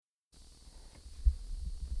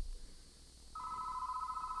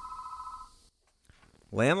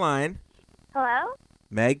Landline. Hello?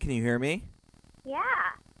 Meg, can you hear me? Yeah.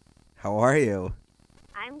 How are you?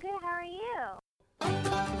 I'm good. How are you?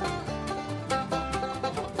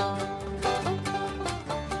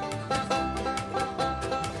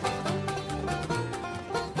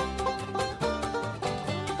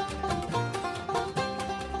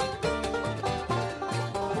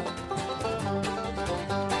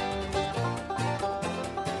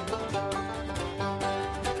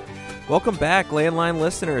 Welcome back, Landline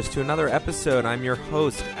listeners, to another episode. I'm your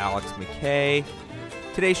host, Alex McKay.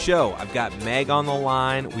 Today's show, I've got Meg on the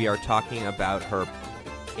line. We are talking about her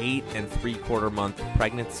 8 3/4 month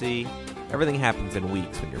pregnancy. Everything happens in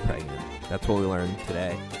weeks when you're pregnant. That's what we learned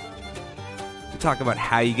today. We talk about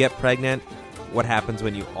how you get pregnant, what happens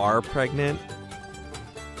when you are pregnant,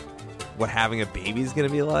 what having a baby is going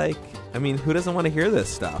to be like. I mean, who doesn't want to hear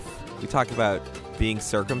this stuff? We talk about being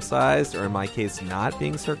circumcised, or in my case, not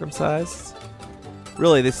being circumcised.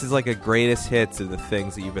 Really, this is like a greatest hits of the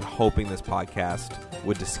things that you've been hoping this podcast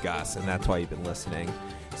would discuss, and that's why you've been listening.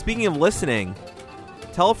 Speaking of listening,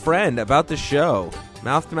 tell a friend about the show.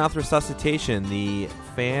 Mouth-to-Mouth Resuscitation, the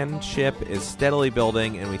fanship is steadily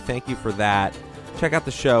building, and we thank you for that. Check out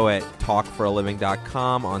the show at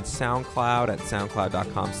talkforaliving.com, on SoundCloud at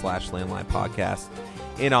soundcloud.com/landline podcast,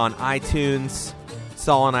 and on iTunes.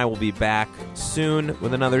 Saul and I will be back soon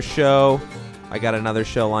with another show. I got another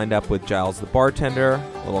show lined up with Giles the bartender,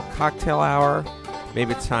 a little cocktail hour.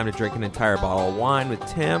 Maybe it's time to drink an entire bottle of wine with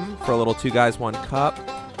Tim for a little Two Guys, One Cup.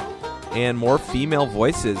 And more female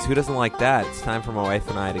voices. Who doesn't like that? It's time for my wife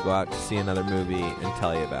and I to go out to see another movie and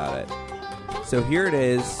tell you about it. So here it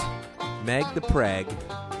is, Meg the Preg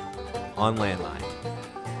on Landline.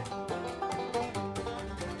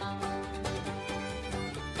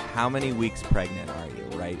 How many weeks pregnant are you,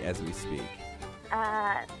 right as we speak?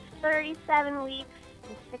 37 weeks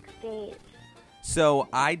and 6 days. So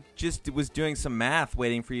I just was doing some math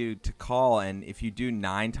waiting for you to call, and if you do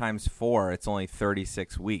 9 times 4, it's only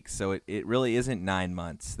 36 weeks. So it really isn't 9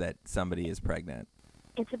 months that somebody is pregnant.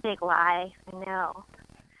 It's a big lie. I know.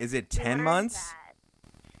 Is it 10 months?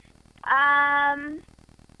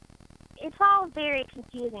 It's all very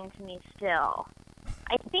confusing to me still.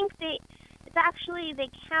 I think they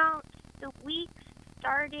count the weeks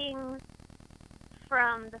starting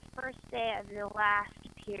from the first day of your last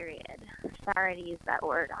period. Sorry to use that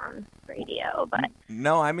word on radio, but...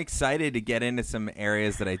 No, I'm excited to get into some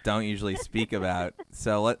areas that I don't usually speak about.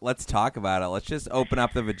 So let's talk about it. Let's just open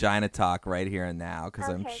up the vagina talk right here and now, because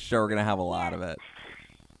I'm sure we're going to have a lot of it.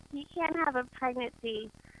 You can't have a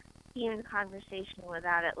pregnancy-themed conversation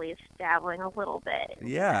without at least dabbling a little bit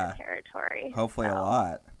in that territory. Hopefully a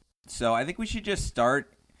lot. So I think we should just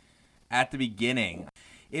start at the beginning.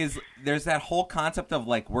 There's that whole concept of,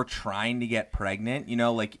 like, we're trying to get pregnant, you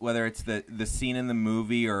know, like whether it's the scene in the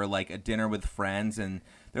movie or like a dinner with friends, and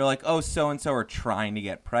they're like, oh, so-and-so are trying to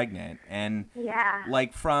get pregnant. And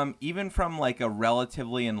like from like a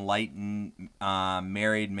relatively enlightened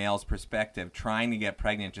married male's perspective, trying to get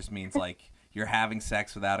pregnant just means like you're having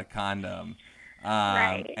sex without a condom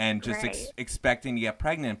and just expecting to get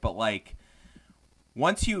pregnant. But like,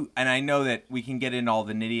 once you, and I know that we can get into all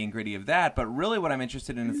the nitty and gritty of that, but really what I'm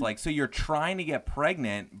interested in is like, so you're trying to get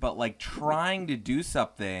pregnant, but like trying to do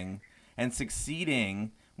something and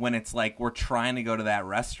succeeding when it's like we're trying to go to that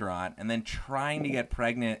restaurant, and then trying to get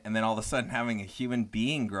pregnant and then all of a sudden having a human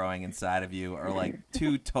being growing inside of you are like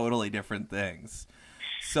two totally different things.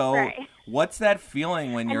 So what's that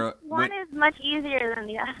feeling when you're... One is much easier than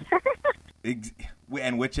the other.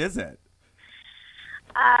 And which is it?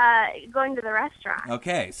 Going to the restaurant.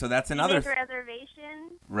 Okay, so that's another... You make a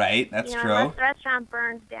reservation. Right, that's true. Unless the restaurant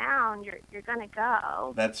burns down, you're going to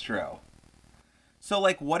go. That's true. So,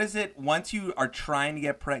 like, what is it once you are trying to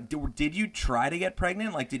get pregnant? Did you try to get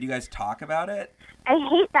pregnant? Like, did you guys talk about it? I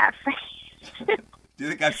hate that phrase. Do you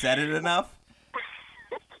think I've said it enough?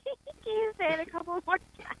 Can you say it a couple more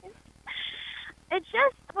times? It's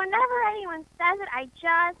just, whenever anyone says it, I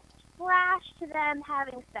just flash to them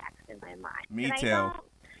having sex in my mind. Me and too. I don't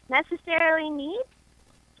necessarily need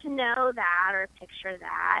to know that or picture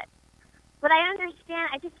that. But I understand.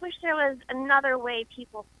 I just wish there was another way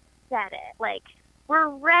people said it. Like, we're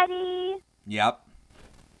ready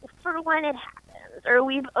for when it happens, or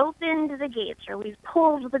we've opened the gates, or we've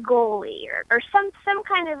pulled the goalie, or some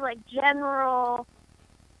kind of like general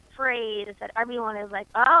phrase that everyone is like,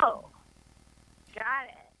 oh, got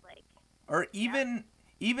it. Like, or even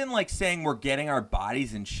like saying we're getting our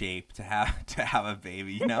bodies in shape to have a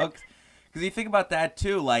baby, you know? Because you think about that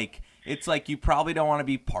too, like It's like you probably don't want to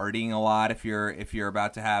be partying a lot if you're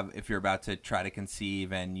about to try to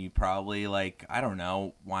conceive, and you probably like, I don't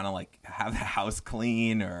know, want to like have the house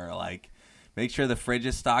clean or like make sure the fridge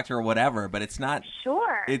is stocked or whatever. But it's not.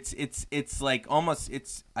 Sure. It's like almost,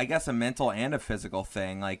 it's I guess a mental and a physical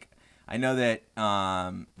thing. Like I know that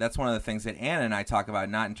that's one of the things that Anna and I talk about,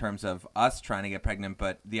 not in terms of us trying to get pregnant,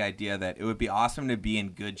 but the idea that it would be awesome to be in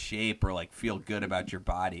good shape or like feel good about your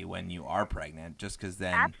body when you are pregnant, just because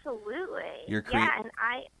then absolutely, you're yeah. And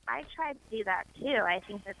I try to do that too. I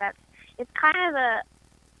think it's kind of a.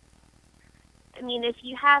 I mean, if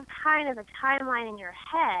you have kind of a timeline in your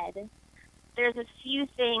head, there's a few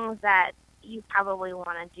things that you probably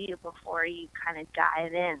want to do before you kind of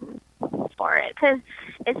dive in for it, because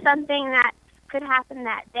it's something that could happen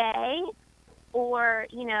that day or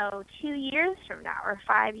 2 years from now or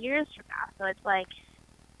 5 years from now. So it's like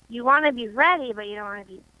you want to be ready, but you don't want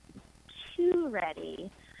to be too ready.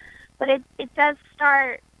 But it does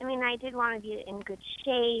start. I mean, I did want to be in good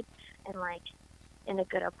shape and like in a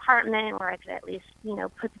good apartment where I could at least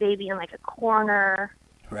put the baby in like a corner.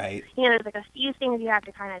 Right. There's like a few things you have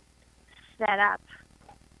to kind of set up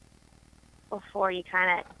before you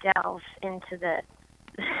kind of delve into the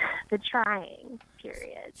trying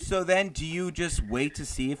period. So then do you just wait to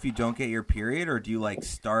see if you don't get your period, or do you like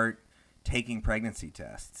start taking pregnancy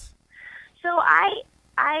tests? So I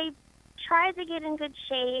tried to get in good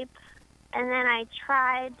shape, and then I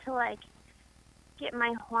tried to like get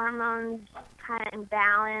my hormones kind of in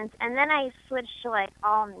balance, and then I switched to like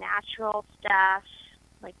all natural stuff,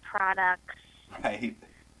 like products. Right.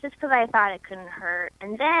 Just because I thought it couldn't hurt.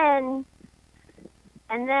 And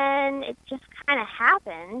then it just kind of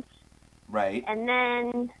happened. Right. And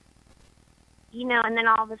then, and then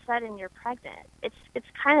all of a sudden you're pregnant. It's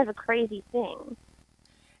kind of a crazy thing.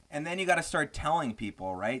 And then you got to start telling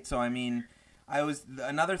people, right? So, I mean,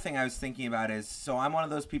 another thing I was thinking about is, so I'm one of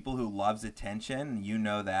those people who loves attention. You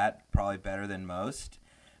know that probably better than most.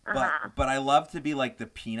 But I love to be like the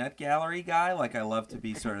peanut gallery guy. Like I love to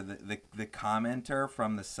be sort of the commenter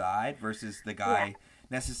from the side versus the guy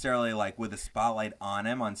necessarily like with a spotlight on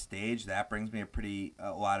him on stage. That brings me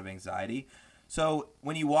a lot of anxiety. So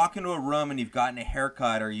when you walk into a room and you've gotten a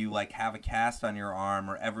haircut, or you like have a cast on your arm,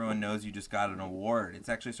 or everyone knows you just got an award, it's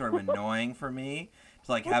actually sort of annoying for me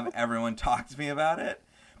to like have everyone talk to me about it.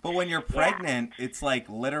 But when you're pregnant, it's like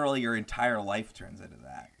literally your entire life turns into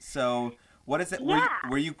that. So what is it? Yeah.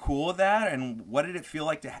 Were you cool with that? And what did it feel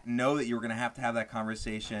like to know that you were going to have that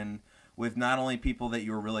conversation with not only people that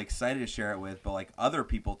you were really excited to share it with, but like other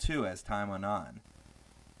people too as time went on?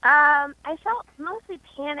 I felt mostly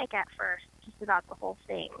panic at first, just about the whole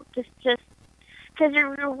thing. Just because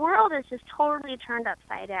your world is just totally turned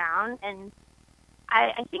upside down. And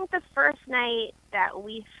I think the first night that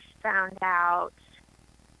we found out,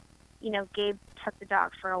 Gabe took the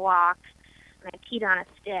dog for a walk, and I peed on a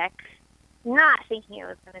stick, not thinking it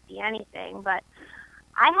was going to be anything, but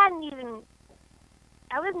I wasn't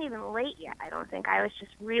even late yet, I don't think. I was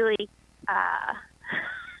just really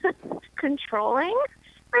controlling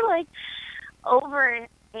or like over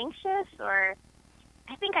anxious, or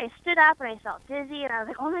I think I stood up and I felt dizzy and I was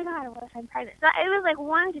like, oh my God, what if I'm pregnant? So it was like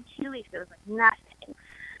 1 to 2 weeks. It was like nothing.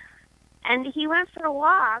 And he went for a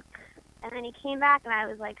walk, and then he came back, and I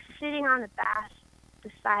was like sitting on the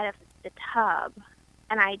side of the tub,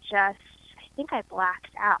 and I think I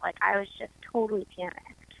blacked out. Like I was just totally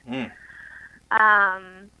panicked. And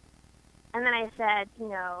then I said,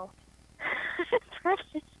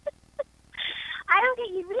 I don't get,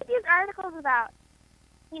 you read these articles about,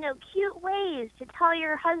 cute ways to tell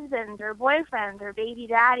your husband or boyfriend or baby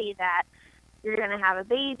daddy that you're going to have a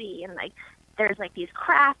baby. And like, there's like these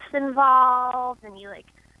crafts involved, and you like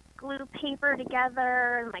glue paper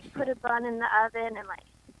together and like put a bun in the oven and like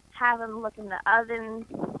have them look in the oven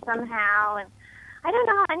somehow. And I don't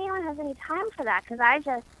know how anyone has any time for that, because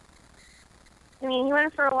he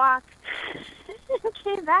went for a walk and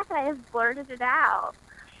came back, and I just blurted it out.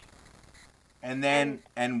 And then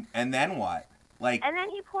and then what? Like, and then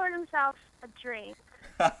he poured himself a drink.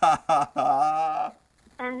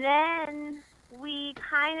 And then we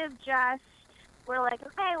kind of just were like,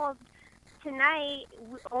 okay, well, tonight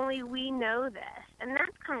only we know this. And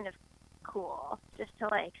that's kind of cool, just to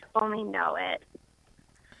like only know it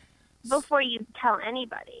before you tell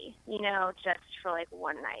anybody, just for like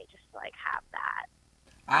one night, just to like have that.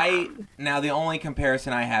 Now the only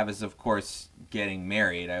comparison I have is, of course, getting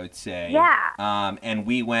married, I would say. Yeah. And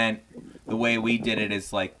the way we did it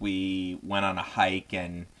is like we went on a hike,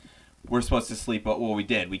 and we're supposed to sleep. Well, we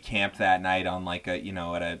did. We camped that night on like a,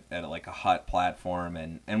 at like a hut platform,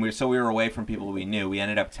 and we were away from people we knew. We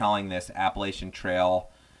ended up telling this Appalachian Trail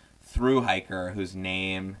thru hiker whose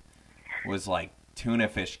name was like tuna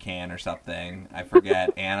fish can or something. I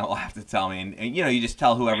forget. Anna will have to tell me. And you know, you just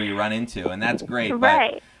tell whoever you run into, and that's great.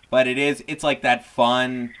 Right. But it's like that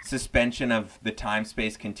fun suspension of the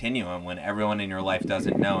time-space continuum when everyone in your life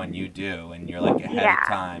doesn't know and you do, and you're like ahead of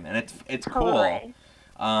time, and it's Totally.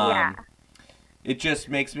 cool. It just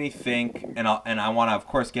makes me think, and I want to, of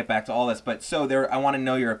course, get back to all this, but so I want to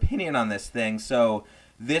know your opinion on this thing. So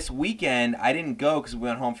this weekend, I didn't go because we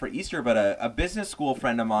went home for Easter, but a business school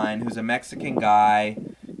friend of mine who's a Mexican guy,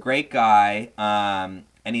 great guy,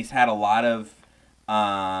 and he's had a lot of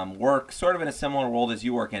work sort of in a similar world as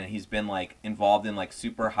you work in. He's been like involved in like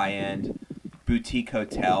super high-end boutique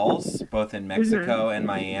hotels, both in Mexico and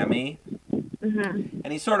Miami.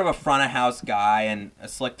 And he's sort of a front of house guy and a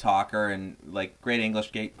slick talker and like great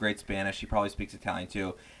English, great Spanish. He probably speaks Italian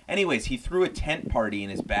too. Anyways, he threw a tent party in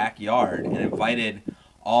his backyard and invited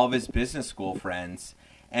all of his business school friends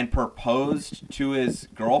and proposed to his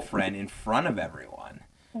girlfriend in front of everyone.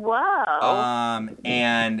 Whoa.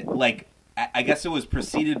 And like, I guess it was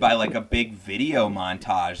preceded by like a big video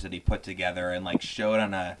montage that he put together and like showed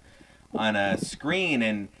on a screen.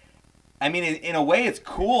 And I mean, in a way, it's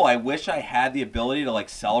cool. I wish I had the ability to like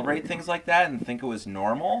celebrate things like that and think it was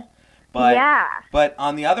normal. But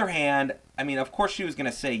on the other hand, I mean, of course she was going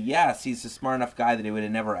to say yes. He's a smart enough guy that he would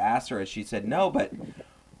have never asked her. And she said no. But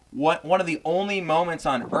one of the only moments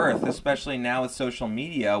on Earth, especially now with social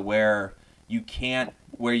media, where you can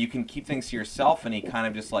keep things to yourself and he kind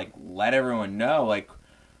of just like let everyone know. Like,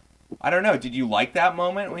 I don't know. Did you like that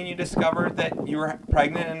moment when you discovered that you were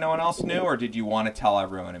pregnant and no one else knew, or did you want to tell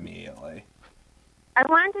everyone immediately? I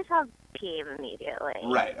wanted to tell Gabe immediately.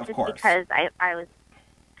 Right, of course. Because I was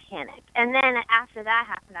panicked. And then after that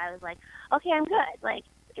happened, I was like, okay, I'm good. Like,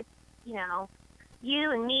 it's, you know,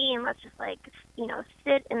 you and me, and let's just, like, you know,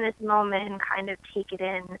 sit in this moment and kind of take it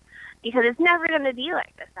in, because it's never going to be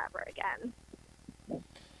like this ever again.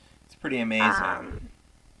 It's pretty amazing.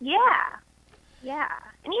 Yeah.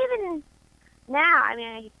 And even now, I mean,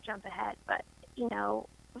 I hate to jump ahead, but, you know,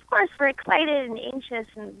 of course we're excited and anxious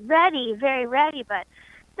and ready, very ready, but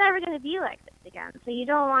it's never going to be like this again. So you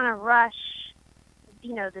don't want to rush,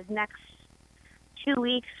 you know, this next 2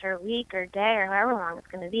 weeks or week or day or however long it's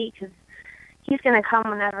going to be, because he's going to come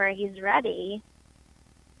whenever he's ready.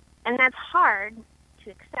 And that's hard to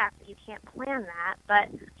accept. You can't plan that, but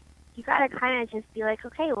you got to kind of just be like,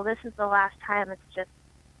 okay, well, this is the last time it's just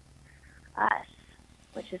us,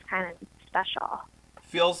 which is kind of special.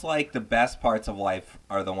 Feels like the best parts of life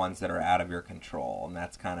are the ones that are out of your control, and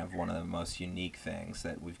that's kind of one of the most unique things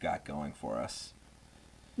that we've got going for us.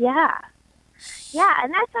 Yeah,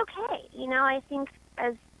 and that's okay. You know, I think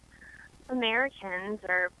as Americans,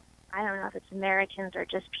 or I don't know if it's Americans or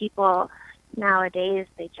just people nowadays,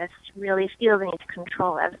 they just really feel they need to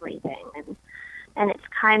control everything, and it's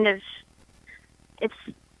kind of, it's,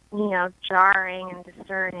 you know, jarring and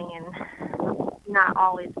discerning and not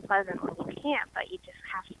always pleasant when you can't, but you just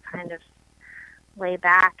have to kind of lay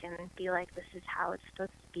back and be like, this is how it's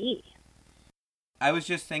supposed to be. I was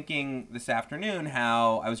just thinking this afternoon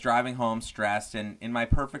how I was driving home stressed, and in my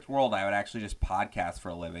perfect world, I would actually just podcast for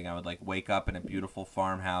a living. I would like wake up in a beautiful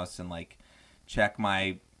farmhouse and like check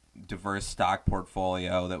my diverse stock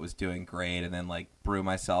portfolio that was doing great, and then like brew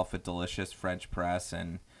myself a delicious French press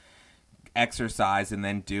and exercise, and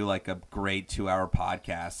then do like a great 2-hour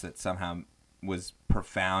podcast that somehow was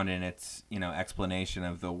profound in its, you know, explanation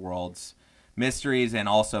of the world's mysteries and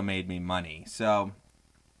also made me money. So,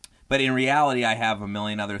 but in reality, I have a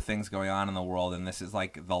million other things going on in the world, and this is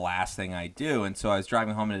like the last thing I do. And so I was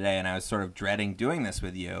driving home today, and I was sort of dreading doing this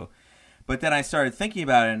with you. But then I started thinking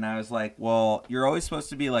about it, and I was like, well, you're always supposed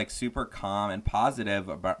to be like super calm and positive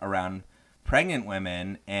around pregnant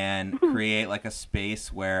women and create like a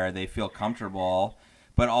space where they feel comfortable,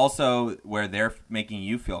 but also where they're making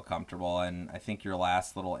you feel comfortable. And I think your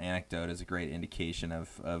last little anecdote is a great indication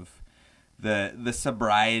of the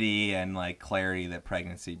sobriety and like clarity that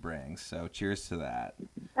pregnancy brings. So cheers to that.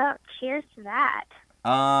 Oh, cheers to that.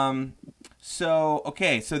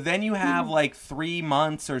 So then you have like 3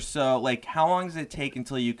 months or so. Like, how long does it take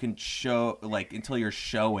until you can show, like, until you're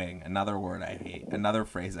showing? Another word I hate. Another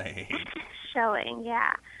phrase I hate. Showing,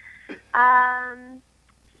 yeah.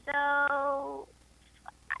 So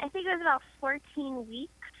I think it was about 14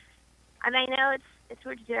 weeks. And I know it's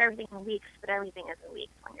weird to do everything in weeks, but everything is in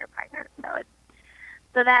weeks when you're pregnant.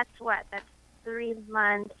 So that's 3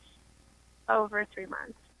 months, over 3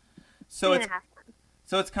 months. So 3.5 months.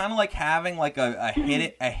 So it's kind of like having like a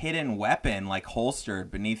hidden weapon like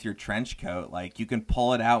holstered beneath your trench coat. Like you can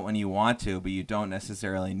pull it out when you want to, but you don't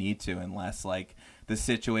necessarily need to unless like the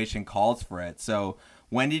situation calls for it. So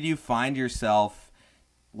when did you find yourself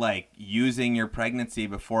like using your pregnancy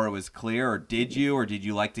before it was clear, or did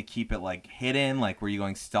you like to keep it like hidden? Like, were you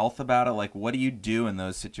going stealth about it? Like, what do you do in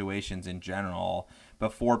those situations in general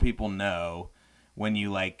before people know? When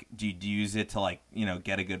you like, do you use it to like,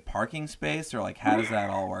 get a good parking space, or like, how does that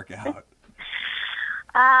all work out?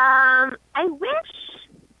 I wish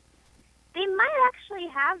they might actually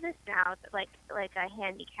have this now, like a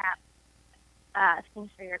handicap thing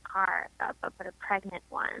for your car, but a pregnant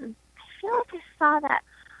one. I feel like I saw that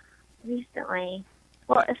recently.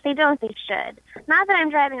 Well, if they don't, they should. Not that I'm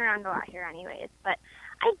driving around a lot here anyways, but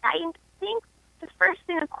I think the first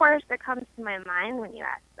thing, of course, that comes to my mind when you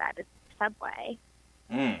ask that is Subway.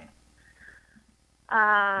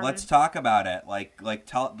 Let's talk about it.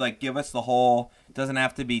 Give us the whole. It doesn't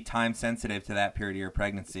have to be time sensitive to that period of your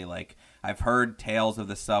pregnancy. Like, I've heard tales of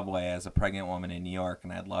the Subway as a pregnant woman in New York,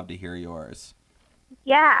 and I'd love to hear yours.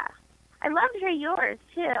 Yeah, I'd love to hear yours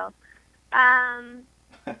too.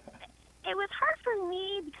 It was hard for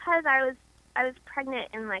me because I was pregnant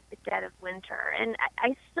in like the dead of winter, and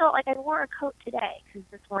I still I wore a coat today because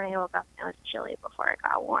this morning I woke up and it was chilly before it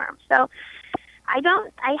got warm. So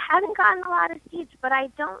I haven't gotten a lot of seats, but I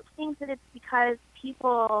don't think that it's because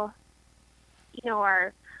people,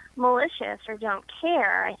 are malicious or don't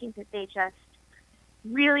care. I think that they just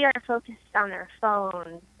really are focused on their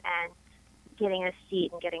phones and getting a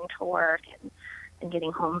seat and getting to work and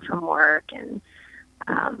getting home from work. And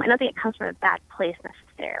I don't think it comes from a bad place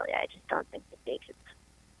necessarily. I just don't think that they could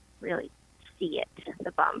really see it,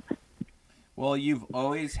 the bump. Well, you've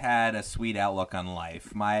always had a sweet outlook on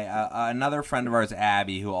life. My another friend of ours,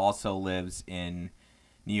 Abby, who also lives in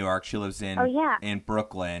New York. She lives in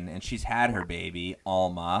Brooklyn, and she's had her baby,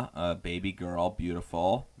 Alma, a baby girl,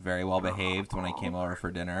 beautiful, very well behaved when I came over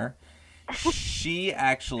for dinner. She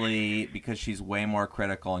actually, because she's way more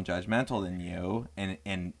critical and judgmental than you,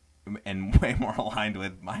 and way more aligned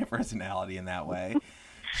with my personality in that way,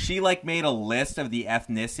 she made a list of the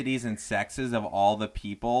ethnicities and sexes of all the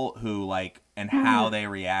people who and how they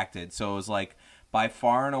reacted. So it was by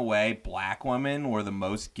far and away, black women were the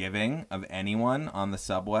most giving of anyone on the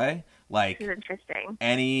subway. This is interesting.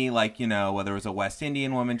 Any whether it was a West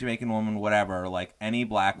Indian woman, Jamaican woman, whatever, any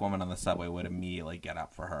black woman on the subway would immediately get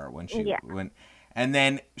up for her when she went. And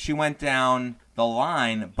then she went down the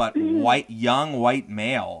line, but young white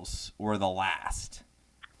males were the last.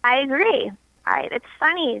 I agree. It's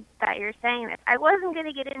funny that you're saying this. I wasn't going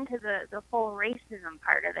to get into the whole racism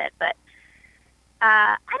part of it, but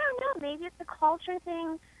I don't know. Maybe it's a culture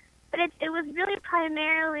thing, but it was really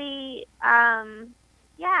primarily, I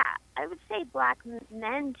would say black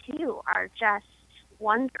men, too, are just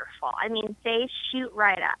wonderful. I mean, they shoot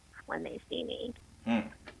right up when they see me. And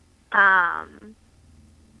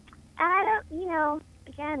I don't,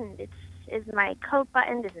 again, is my coat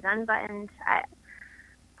buttoned? Is it unbuttoned?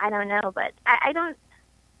 I don't know, but I don't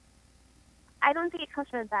think it comes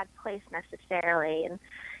from a bad place necessarily. And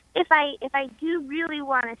if I do really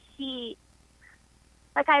want to see,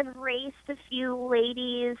 I've raced a few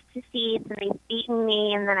ladies to seats and they've beaten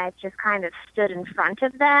me, and then I've just kind of stood in front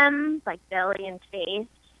of them, belly and face,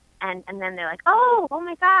 and then they're like, oh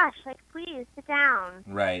my gosh, please sit down.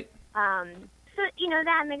 Right. So,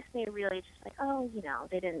 that makes me really just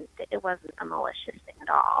it wasn't a malicious thing at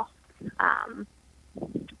all.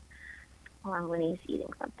 Or when he's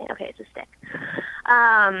eating something. Okay, it's a stick.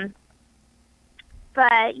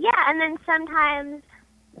 But yeah, and then sometimes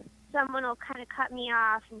someone will kind of cut me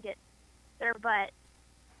off and get their butt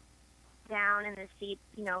down in the seat.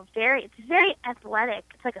 It's very athletic.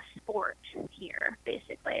 It's like a sport here,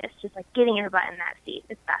 basically. It's just getting your butt in that seat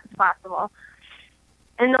as fast as possible.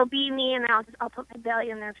 And they'll beat me, and I'll put my belly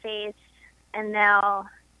in their face, and they'll,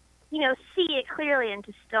 see it clearly and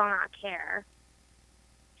just still not care.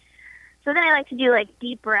 So then I like to do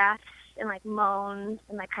deep breaths and moans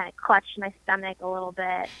and kind of clutch my stomach a little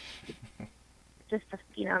bit, just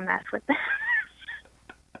to mess with them.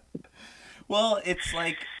 Well, it's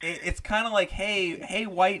it's kind of hey,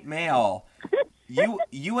 white male,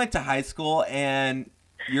 you went to high school and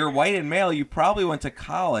you're white and male. You probably went to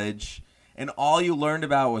college, and all you learned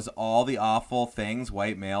about was all the awful things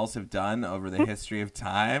white males have done over the history of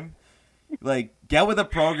time. Get with the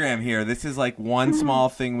program here. This is one small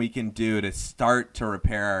thing we can do to start to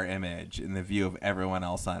repair our image in the view of everyone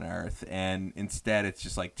else on Earth. And instead, it's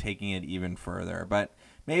just taking it even further. But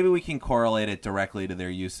maybe we can correlate it directly to their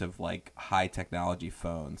use of high technology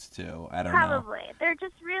phones too. I don't know. Probably. They're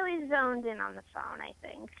just really zoned in on the phone, I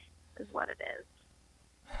think, is what it is.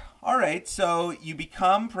 All right, so you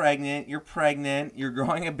become pregnant. You're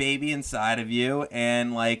growing a baby inside of you,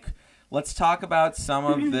 and Let's talk about some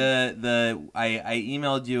of I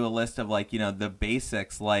emailed you a list of the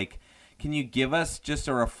basics. Like, can you give us just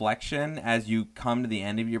a reflection as you come to the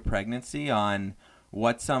end of your pregnancy on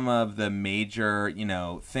what some of the major,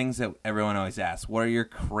 things that everyone always asks? What are your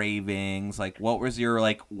cravings? Like, what was your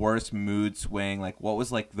worst mood swing? Like, what was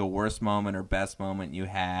the worst moment or best moment you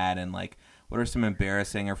had? And what are some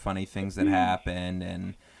embarrassing or funny things that happened?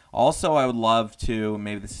 And also, I would love to,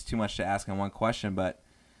 maybe this is too much to ask in one question, but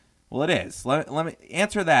well, it is. Let me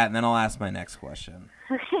answer that, and then I'll ask my next question.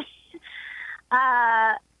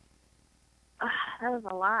 That was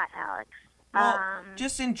a lot, Alex. Well,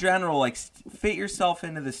 just in general, fit yourself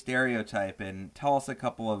into the stereotype and tell us a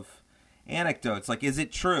couple of anecdotes. Is it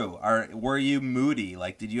true? Or were you moody?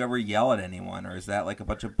 Did you ever yell at anyone, or is that a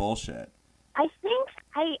bunch of bullshit? I think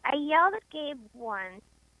I yelled at Gabe once,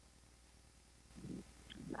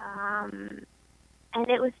 and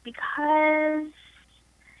it was because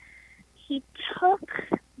he took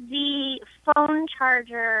the phone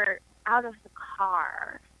charger out of the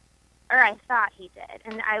car. Or I thought he did.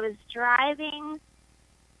 And I was driving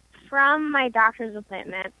from my doctor's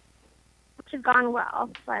appointment, which had gone well,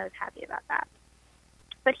 so I was happy about that.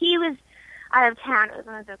 But he was out of town. It was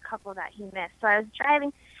one of the couple that he missed. So I was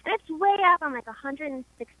driving, and it's way up on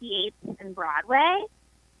 168th and Broadway,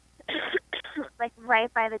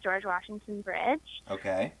 right by the George Washington Bridge.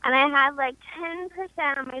 Okay. And I had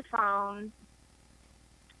 10% on my phone.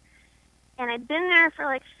 And I'd been there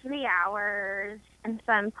for 3 hours, and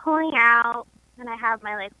so I'm pulling out, and I have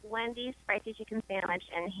my Wendy's spicy chicken sandwich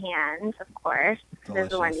in hand, of course. Delicious.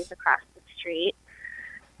 There's a Wendy's across the street,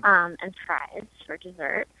 and fries for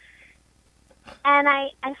dessert. And I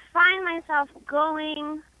find myself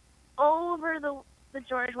going over the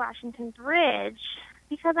George Washington Bridge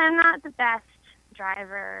because I'm not the best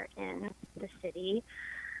driver in the city,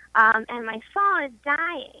 and my phone is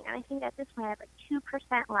dying, and I think at this point I have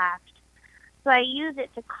 2% left. So I used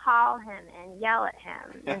it to call him and yell at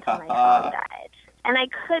him until my phone died. And I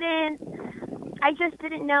just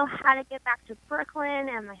didn't know how to get back to Brooklyn,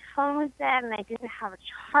 and my phone was dead, and I didn't have a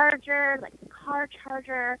charger, a car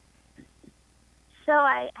charger. So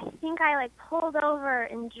I think I pulled over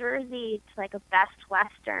in Jersey to a Best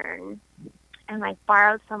Western and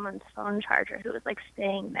borrowed someone's phone charger who was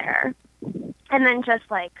staying there. And then just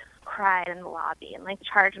cried in the lobby and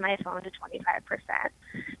charged my phone to 25%,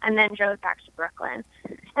 and then drove back to Brooklyn.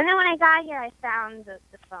 And then when I got here, I found the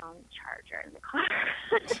phone charger in the car.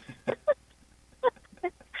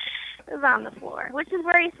 It was on the floor, which is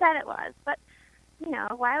where he said it was. But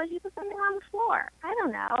why would you put something on the floor? I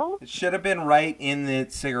don't know. It should have been right in the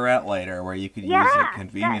cigarette lighter where you could use it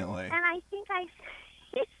conveniently. And I think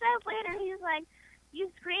he said later, he's like, "You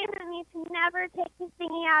screamed at me to never take the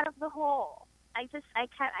thingy out of the hole." I guess I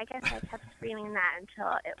kept screaming that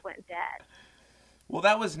until it went dead. Well,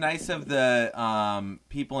 that was nice of the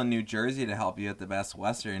people in New Jersey to help you at the Best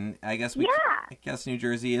Western. I guess New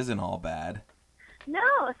Jersey isn't all bad. No,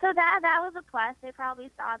 so that was a plus. They probably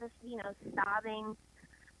saw this, sobbing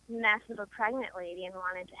mess of a pregnant lady and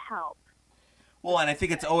wanted to help. Well, and I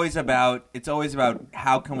think it's always about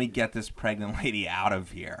how can we get this pregnant lady out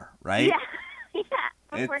of here, right? Yeah,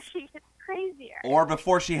 before she gets crazier. Or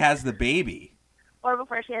before she has the baby. Or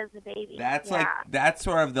before she has the baby. That's that's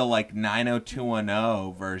sort of the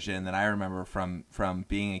 90210 version that I remember from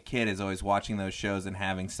being a kid, is always watching those shows and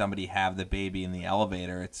having somebody have the baby in the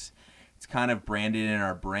elevator. It's kind of branded in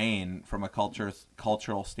our brain from a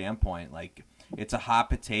cultural standpoint. It's a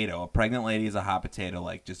hot potato. A pregnant lady is a hot potato.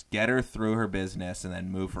 Just get her through her business and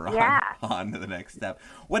then move her on to the next step.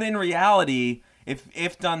 When in reality,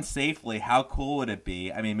 if done safely, how cool would it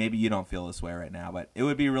be? I mean, maybe you don't feel this way right now, but it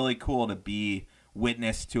would be really cool to be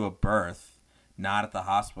witness to a birth, not at the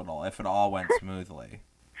hospital, if it all went smoothly.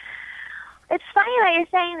 It's funny that you're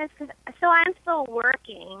saying this, so I'm still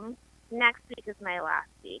working. Next week is my last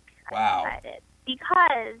week. Wow. I decided,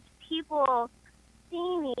 because people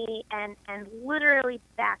see me and literally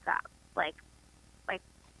back up,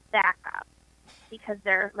 back up, because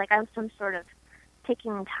they're I'm some sort of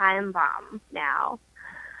ticking time bomb now,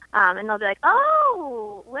 and they'll be like,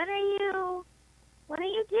 "Oh, what do you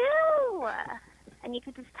do?" And you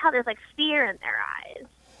could just tell there's fear in their eyes.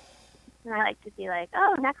 And I like to be like,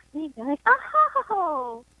 "Oh, next week." They're like,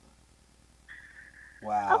 "Oh."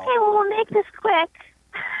 Wow. Okay, well, we'll make this quick.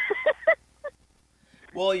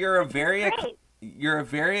 Well, you're a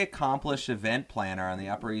very accomplished event planner on the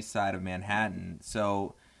Upper East Side of Manhattan.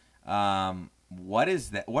 So, what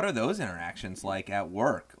is that? What are those interactions like at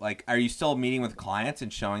work? Are you still meeting with clients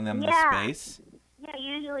and showing them the space? Yeah,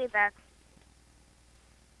 usually that's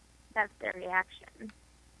their reaction.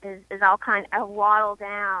 is I'll waddle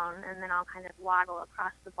down, and then I'll kind of waddle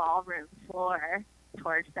across the ballroom floor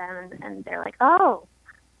towards them, and they're like, "Oh,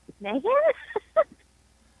 Megan?"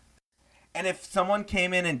 And if someone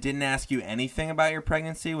came in and didn't ask you anything about your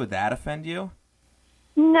pregnancy, would that offend you?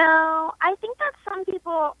 No, I think that some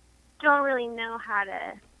people don't really know how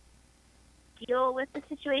to deal with the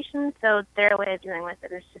situation, so their way of dealing with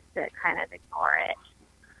it is just to kind of ignore it.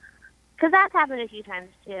 Because that's happened a few times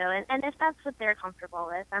too, and if that's what they're comfortable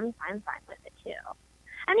with, I'm fine with it too.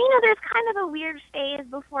 And there's kind of a weird phase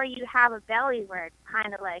before you have a belly where it's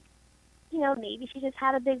kind of like, maybe she just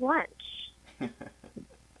had a big lunch.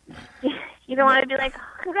 You don't want to be like,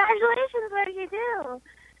 congratulations, what did you do?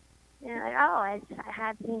 Like, oh, I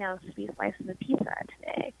had, 3 slices of pizza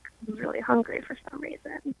today. I was really hungry for some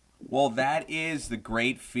reason. Well, that is the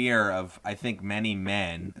great fear of, I think, many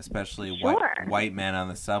men, especially white men on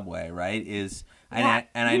the subway, right?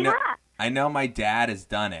 I know my dad has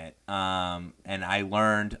done it, and I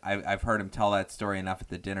learned, I've heard him tell that story enough at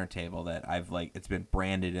the dinner table that it's been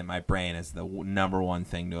branded in my brain as the number one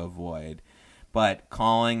thing to avoid. But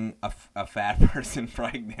calling a fat person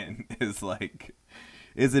pregnant is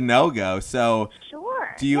a no-go. So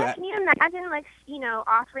sure. Do you? Yeah, can you imagine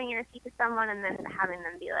offering your seat to someone and then having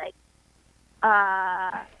them be like,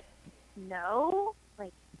 no,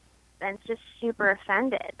 then just super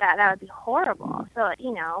offended. That would be horrible. So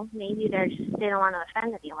maybe they don't want to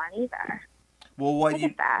offend anyone either. Well, what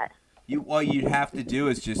you'd have to do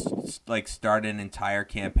is just start an entire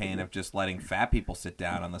campaign of just letting fat people sit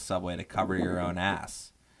down on the subway to cover your own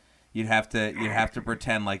ass. You'd have to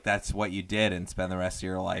pretend like that's what you did and spend the rest of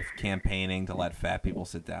your life campaigning to let fat people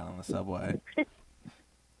sit down on the subway.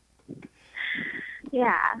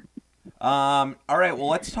 Yeah. All right. Well,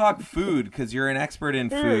 let's talk food because you're an expert in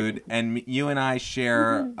food, and you and I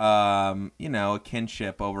share, a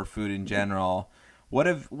kinship over food in general. What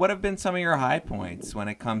have been some of your high points when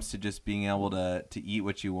it comes to just being able to eat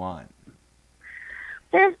what you want?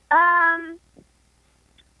 There's kind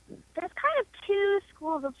of two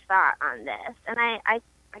schools of thought on this, and I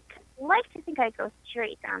like to think I go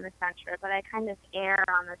straight down the center, but I kind of err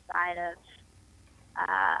on the side of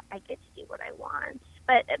I get to do what I want.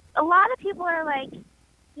 But a lot of people are like,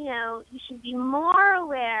 you should be more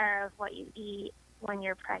aware of what you eat when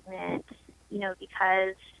you're pregnant,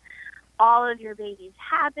 because all of your baby's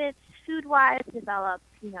habits, food-wise, develop,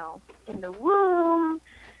 in the womb,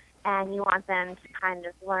 and you want them to kind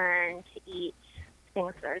of learn to eat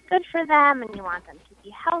things that are good for them, and you want them to be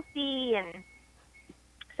healthy. And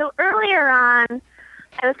so earlier on,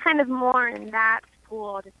 I was kind of more in that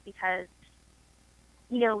school just because,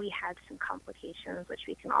 we had some complications, which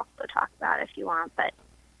we can also talk about if you want, but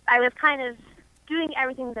I was kind of doing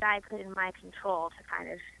everything that I could in my control to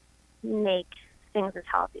kind of make things as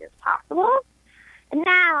healthy as possible. And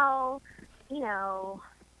now, I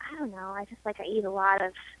don't know, I eat a lot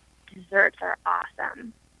of desserts are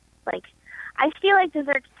awesome. I feel like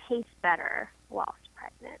desserts taste better whilst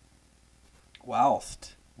pregnant.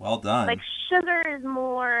 Whilst? Well done. Sugar is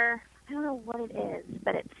more, I don't know what it is,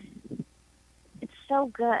 but it's so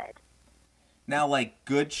good. Now,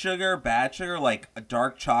 good sugar, bad sugar, a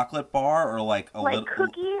dark chocolate bar, or a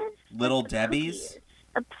cookies, Little Debbie's? Cookies.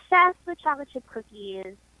 Obsessed with chocolate chip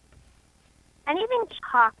cookies. Anything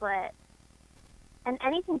chocolate and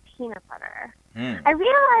anything peanut butter. I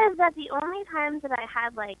realized that the only times that I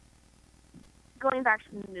had, going back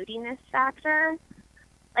to the moodiness factor,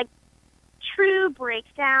 true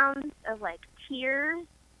breakdowns of, tears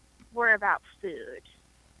were about food.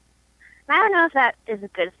 And I don't know if that is a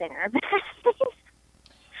good thing or a bad thing.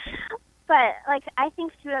 But, I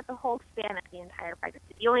think throughout the whole span of the entire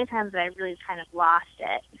pregnancy, the only times that I really kind of lost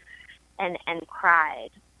it and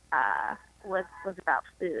cried was about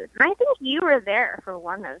food. And I think you were there for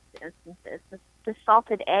one of those instances, the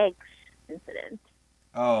salted eggs incident.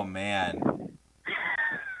 Oh, man.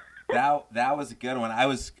 That was a good one. I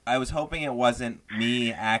was hoping it wasn't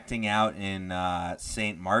me acting out in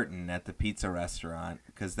St. Martin at the pizza restaurant,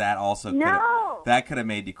 because that also could have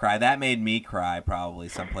made you cry. That made me cry probably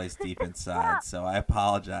someplace deep inside. So I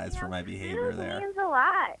apologize for my behavior there. It means a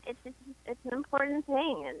lot. It's an important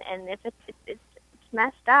thing, and if it's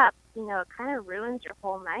messed up, it kind of ruins your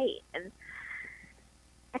whole night. And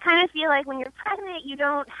I kind of feel like when you're pregnant, you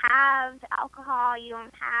don't have alcohol, you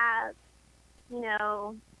don't have,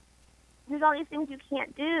 there's all these things you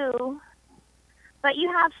can't do, but you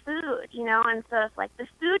have food, and so if, the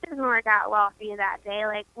food doesn't work out well for you that day,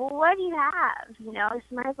 well, what do you have? You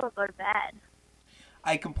might as well go to bed.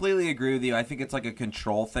 I completely agree with you. I think it's a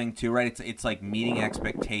control thing too, right? It's meeting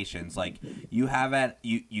expectations. You have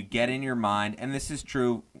you get in your mind, and this is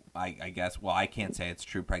true I guess, well, I can't say it's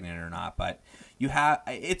true pregnant or not, but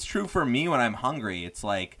it's true for me when I'm hungry. It's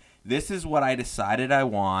like, this is what I decided I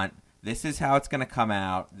want. This is how it's going to come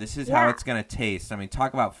out. This is how it's going to taste. I mean,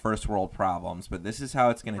 talk about first world problems, but this is how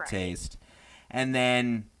it's going to taste. And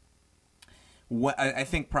then what I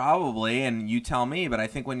think probably, and you tell me, but I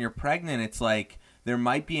think when you're pregnant, it's like there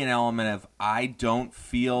might be an element of, I don't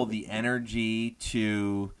feel the energy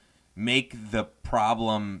to make the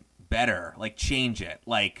problem better, like change it.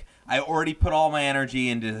 Like, I already put all my energy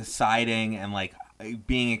into deciding and like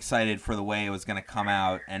being excited for the way it was going to come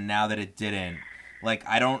out, and now that it didn't, like,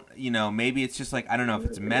 I don't, maybe it's just like, I don't know if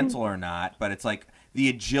it's mental or not, but it's like the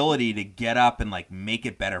agility to get up and like make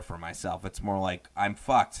it better for myself. It's more like, I'm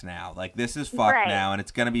fucked now. Like, this is fucked now, and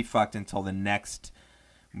it's going to be fucked until the next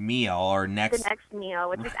meal or the next meal,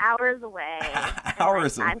 which is hours away.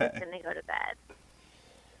 Hours away. I'm just going to go to bed.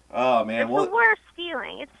 Oh, man. It's the worst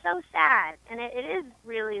feeling. It's so sad. And it is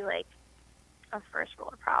really like a first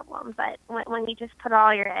world problem. But when you just put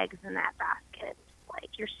all your eggs in that basket, like,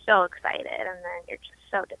 you're so excited and then you're just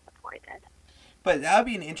so disappointed. But that would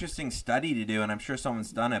be an interesting study to do, and I'm sure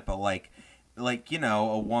someone's done it. But like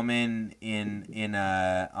a woman in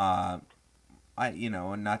a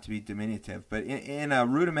not to be diminutive, but in a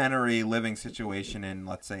rudimentary living situation in,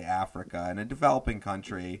 let's say, Africa, in a developing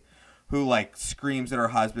country, who like screams at her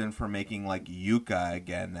husband for making like yuca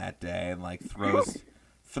again that day and like throws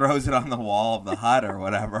it on the wall of the hut or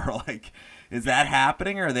whatever. Like, is that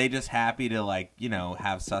happening, or are they just happy to like,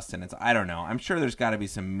 have sustenance? I don't know. I'm sure there's got to be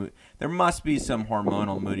there must be some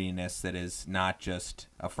hormonal moodiness that is not just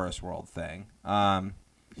a first world thing. I'm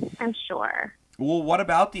sure. Well, what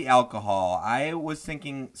about the alcohol? I was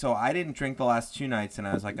thinking, so I didn't drink the last 2 nights, and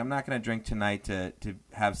I was like, I'm not going to drink tonight to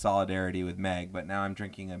have solidarity with Meg, but now I'm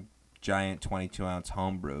drinking a giant 22-ounce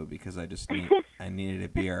homebrew because I needed a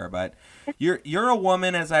beer. But you're a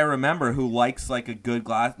woman, as I remember, who likes like a good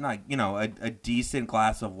glass, a decent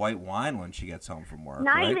glass of white wine when she gets home from work.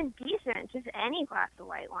 Not even decent, just any glass of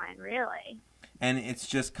white wine, really. And it's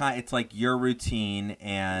just it's like your routine,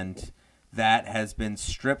 and that has been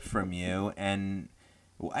stripped from you. And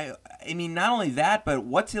I mean, not only that, but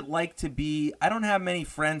what's it like to be, I don't have many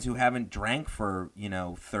friends who haven't drank for,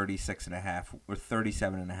 36 and a half or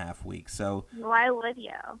 37 and a half weeks. So why would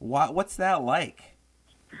you? What's that like?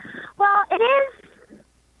 Well,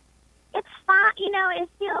 it's fun. It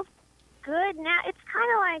feels good now. It's kind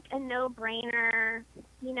of like a no-brainer.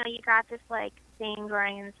 You got this like thing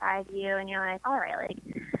growing inside you, and you're like, all right, like,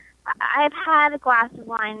 I've had a glass of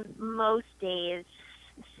wine most days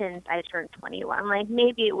since I turned 21. Like,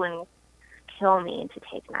 maybe it wouldn't kill me to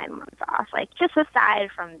take 9 months off. Like, just aside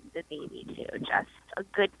from the baby too, just a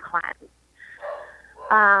good cleanse.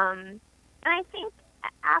 And I think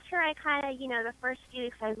after I kind of, the first few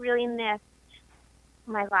weeks, I really missed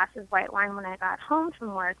my glass of white wine when I got home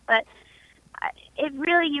from work. But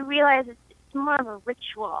you realize it's more of a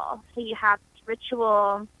ritual. So you have this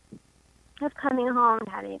ritual of coming home and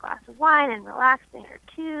having a glass of wine and relaxing or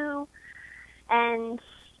two. And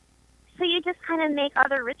so you just kind of make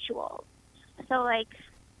other rituals. So, like,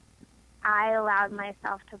 I allowed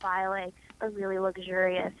myself to buy, like, a really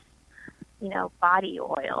luxurious, body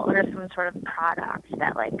oil or some sort of product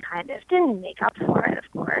that, like, kind of didn't make up for it,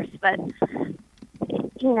 of course. But,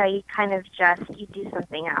 you kind of you do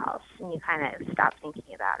something else and you kind of stop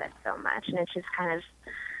thinking about it so much. And it just kind of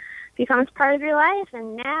becomes part of your life.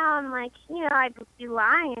 And now I'm like, I'd be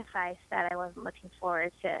lying if I said I wasn't looking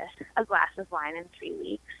forward to a glass of wine in 3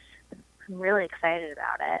 weeks. I'm really excited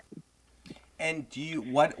about it. And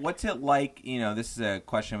what's it like, this is a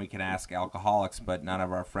question we can ask alcoholics, but none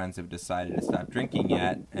of our friends have decided to stop drinking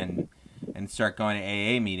yet and start going to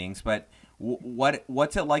AA meetings. But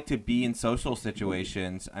what's it like to be in social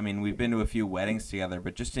situations? I mean, we've been to a few weddings together,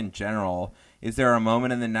 but just in general, is there a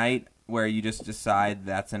moment in the night where you just decide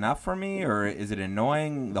that's enough for me, or is it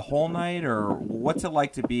annoying the whole night, or what's it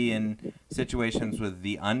like to be in situations with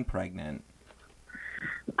the unpregnant?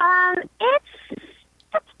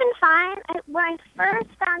 It's been fine. When I first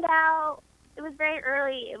found out, it was very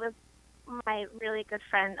early. It was my really good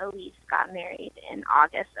friend Elise got married in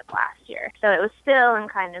August of last year, so it was still in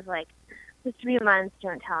kind of like the 3 months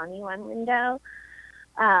don't tell anyone window.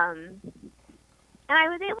 And I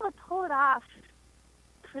was able to pull it off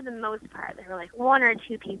for the most part. There were like 1 or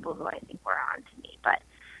 2 people who I think were on to me, but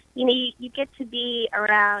you get to be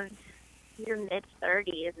around your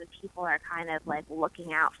mid-30s and people are kind of like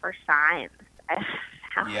looking out for signs.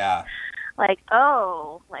 Yeah. Like,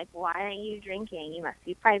 oh, like, why aren't you drinking? You must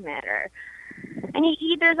be pregnant. And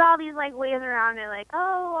there's all these like ways around it, like,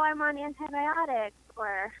 oh, I'm on antibiotics,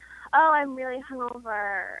 or oh, I'm really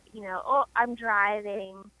hungover. Oh, I'm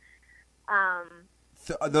driving.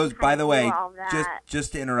 So those, by the way, all that.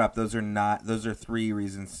 just to interrupt, those are not 3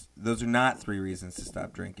 reasons. Those are not 3 reasons to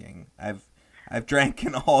stop drinking. I've drank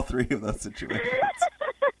in all 3 of those situations.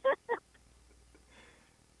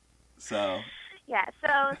 So. Yeah,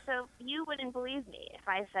 so you wouldn't believe me if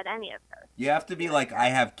I said any of those. You have to be like, I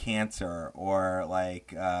have cancer, or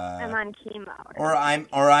like I'm on chemo, or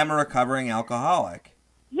I'm a recovering alcoholic.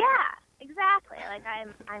 Yeah, exactly. Like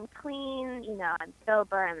I'm clean, I'm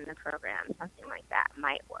sober, I'm in the program, something like that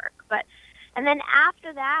might work. And then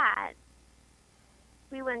after that,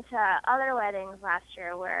 we went to other weddings last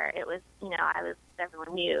year where it was,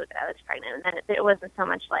 everyone knew that I was pregnant, and then it wasn't so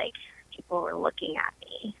much like people were looking at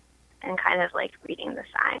me and kind of like reading the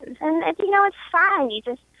signs. And it's fine.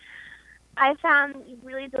 I found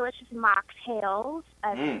really delicious mocktails.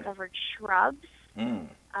 I've discovered shrubs.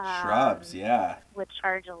 Shrubs, yeah. Which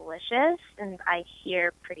are delicious, and I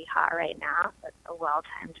hear pretty hot right now. So it's a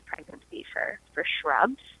well-timed pregnancy for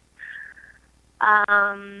shrubs.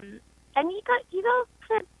 And you go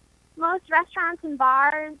to most restaurants and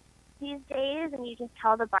bars these days, and you just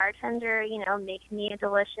tell the bartender, make me a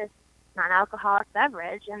delicious non-alcoholic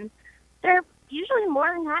beverage, and they're usually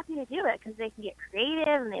more than happy to do it because they can get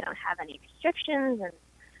creative and they don't have any restrictions and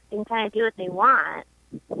they can kind of do what they want.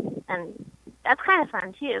 And that's kind of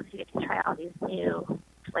fun, too, because you get to try all these new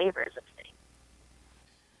flavors of things.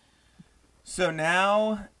 So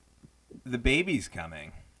now the baby's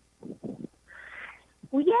coming.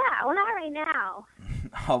 Well, yeah. Well, not right now.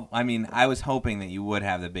 I was hoping that you would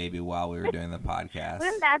have the baby while we were doing the podcast.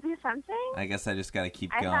 Wouldn't that be something? I guess I just got to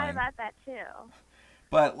keep going. I thought about that, too.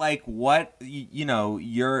 But, like, what, you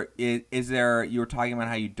were talking about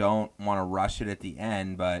how you don't want to rush it at the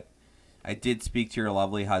end, but I did speak to your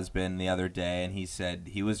lovely husband the other day, and he said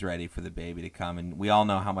he was ready for the baby to come, and we all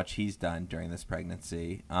know how much he's done during this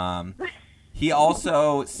pregnancy. He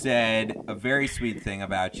also said a very sweet thing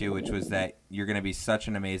about you, which was that you're going to be such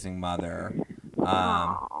an amazing mother.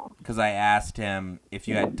 Because I asked him if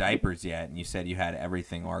you had diapers yet, and you said you had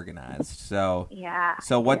everything organized. So yeah.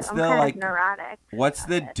 So what's I'm the kind like? Of neurotic. What's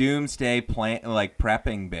the doomsday plan, like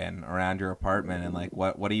prepping bin around your apartment, and like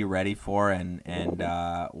what are you ready for, and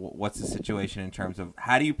what's the situation in terms of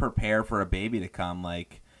how do you prepare for a baby to come?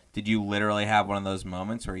 Like, did you literally have one of those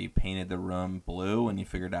moments where you painted the room blue and you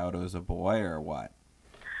figured out it was a boy, or what?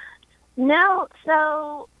 No.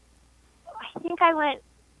 So I think I went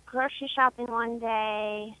grocery shopping one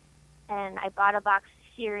day, and I bought a box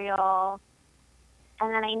of cereal,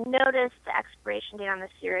 and then I noticed the expiration date on the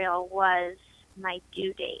cereal was my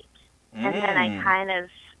due date. And then I kind of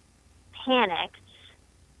panicked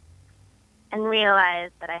and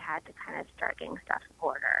realized that I had to kind of start getting stuff in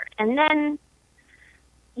order. And then,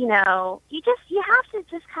 you have to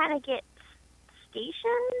just kind of get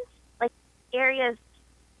stations, like areas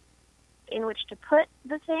in which to put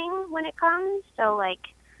the thing when it comes. So, like,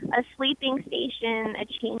 a sleeping station, a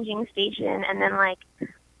changing station, and then, like,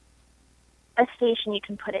 a station you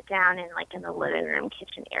can put it down in, like, in the living room,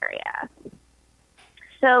 kitchen area.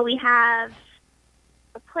 So we have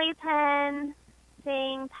a playpen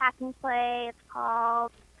thing, pack and play, it's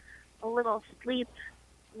called, a little sleep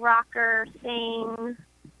rocker thing,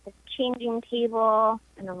 a changing table,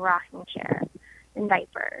 and a rocking chair, and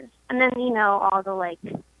diapers. And then, all the, like,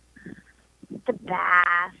 the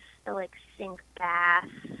bath, the, like, sink bath.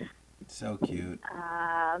 So cute.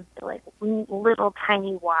 The, like, little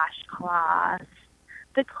tiny washcloths,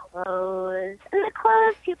 the clothes. And the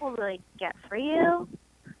clothes people really get for you.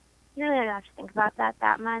 You really don't have to think about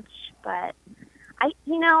that much. But, I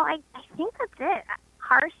think that's it.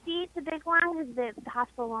 Car seat's a big one because the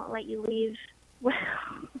hospital won't let you leave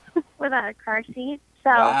without a car seat. So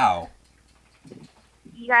wow.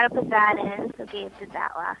 You got to put that in. So Gabe did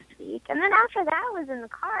that last week. And then after that was in the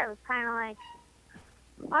car, it was kind of like,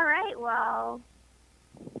 all right, well,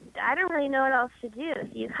 I don't really know what else to do. So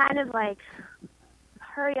you kind of like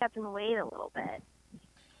hurry up and wait a little bit.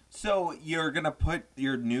 So you're going to put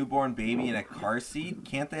your newborn baby in a car seat?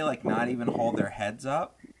 Can't they like not even hold their heads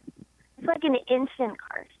up? It's like an infant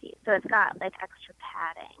car seat, so it's got like extra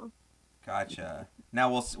padding. Gotcha.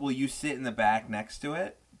 Now, will you sit in the back next to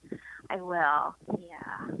it? I will,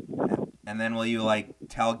 yeah. And then will you like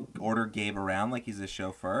order Gabe around like he's a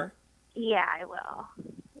chauffeur? Yeah, I will.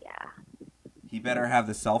 Yeah. He better have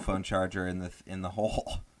the cell phone charger in the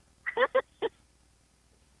hole.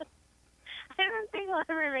 I don't think I'll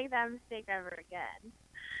ever make that mistake ever again.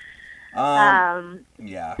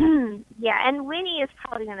 Yeah. Yeah, and Winnie is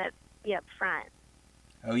probably gonna be up front.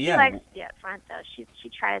 Oh yeah. She likes to be up front though. She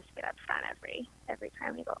tries to get up front every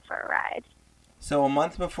time we go for a ride. So a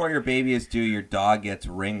month before your baby is due, your dog gets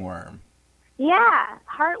ringworm. Yeah,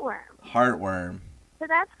 Heartworm. Heartworm. So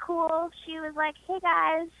that's cool. She was like, hey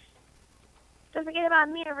guys, don't forget about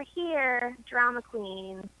me over here. Drama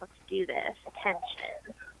queen. Let's do this.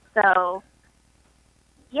 Attention. So,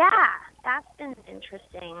 yeah, that's been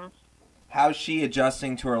interesting. How's she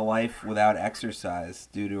adjusting to her life without exercise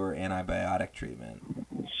due to her antibiotic treatment?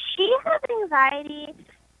 She has anxiety,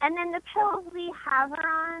 and then the pills we have her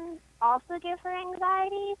on also give her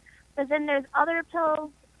anxiety, but then there's other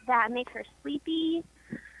pills that make her sleepy.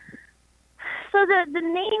 So the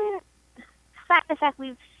main side effect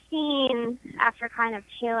we've seen after kind of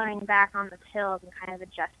tailoring back on the pills and kind of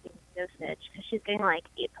adjusting the dosage, because she's getting like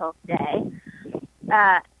 8 pills a day,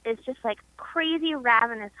 is just like crazy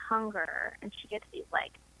ravenous hunger, and she gets these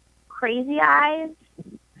like crazy eyes,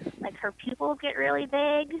 like her pupils get really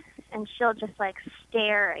big, and she'll just like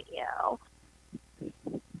stare at you,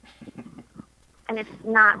 and it's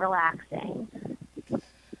not relaxing.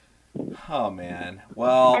 Oh man,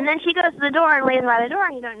 well. And then she goes to the door and lays by the door,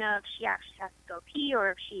 and you don't know if she actually has to go pee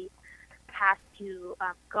or if she has to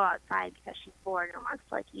go outside because she's bored and wants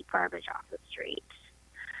to like eat garbage off the street.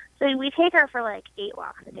 So we take her for like 8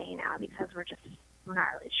 walks a day now because we're not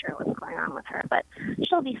really sure what's going on with her, but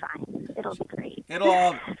she'll be fine. It'll be great. It'll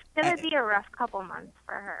all. It's gonna be a rough couple months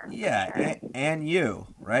for her. Yeah, for sure. and you,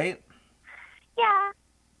 right? Yeah.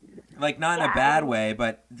 Like not in a bad way,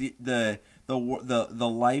 but the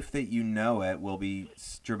life that you know it will be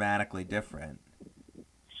dramatically different.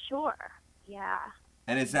 Sure. Yeah.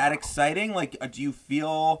 And is that exciting? Like, do you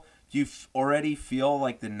already feel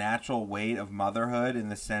like the natural weight of motherhood in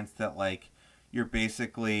the sense that like you're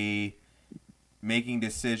basically making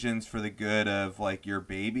decisions for the good of like your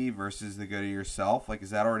baby versus the good of yourself? Like, is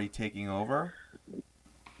that already taking over?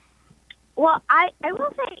 Well, I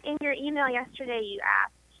will say in your email yesterday you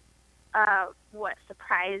asked what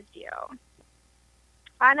surprised you.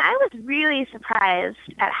 And I was really surprised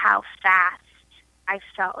at how fast I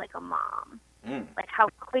felt like a mom. Like how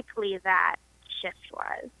quickly that shift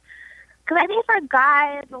was. Because I think for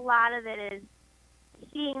guys, a lot of it is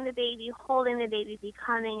seeing the baby, holding the baby,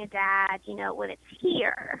 becoming a dad, you know, when it's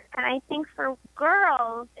here. And I think for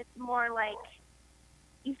girls, it's more like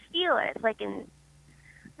you feel it. It's like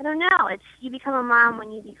I don't know, it's you become a mom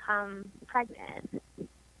when you become pregnant.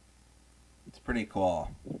 It's pretty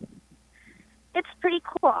cool. It's pretty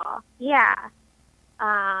cool, yeah.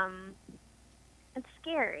 It's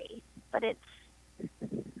scary, but it's...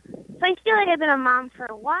 So I feel like I've been a mom for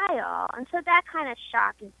a while, and so that kind of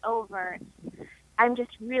shock is over. I'm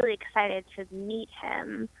just really excited to meet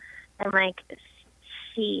him and, like,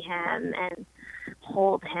 see him and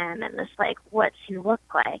hold him and just, like, what's he look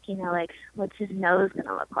like? You know, like, what's his nose going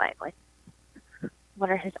to look like? Like, what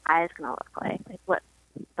are his eyes going to look like? Like,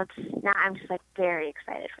 now I'm just, like, very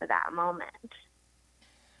excited for that moment.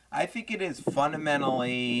 I think it is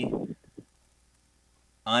fundamentally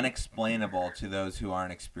unexplainable to those who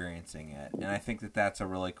aren't experiencing it, and I think that that's a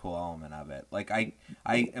really cool element of it. Like I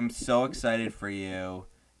am so excited for you,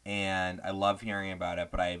 and I love hearing about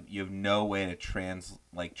it, but you have no way to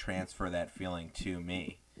transfer that feeling to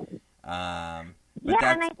me. And I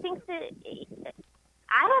think that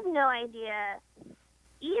I have no idea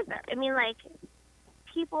either. I mean, like,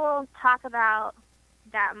 people talk about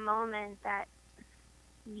that moment that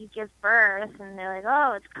you give birth, and they're like,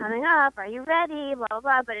 oh, it's coming up, are you ready, blah, blah,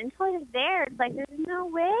 blah. But until you're there, it's like there's no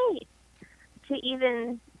way to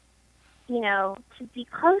even, you know, to be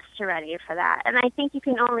close to ready for that. And I think you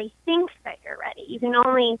can only think that you're ready. You can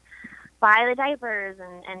only buy the diapers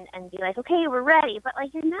and be like, okay, we're ready. But,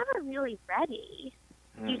 like, you're never really ready.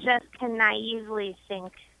 You just can naively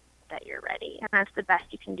think that you're ready. And that's the best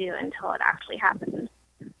you can do until it actually happens.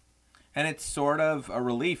 And it's sort of a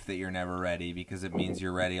relief that you're never ready because it means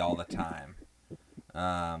you're ready all the time.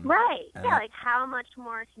 Right. Yeah, like how much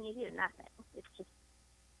more can you do? Nothing.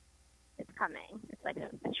 It's coming. It's like a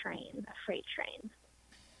train, a freight train.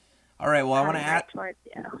 All right, well, I want to ask... towards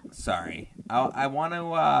you. Sorry. I want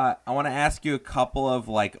to ask you a couple of,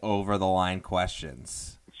 like, over-the-line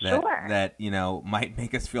questions that, you know, might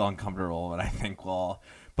make us feel uncomfortable, but I think will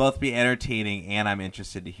both be entertaining, and I'm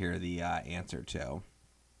interested to hear the answer to.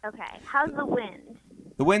 Okay. How's the wind?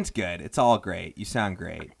 The wind's good. It's all great. You sound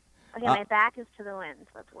great. Okay, my back is to the wind,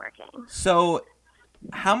 so it's working. So,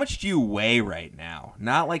 how much do you weigh right now?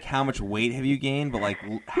 Not like how much weight have you gained, but like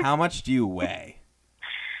how much do you weigh?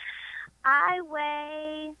 I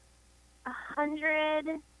weigh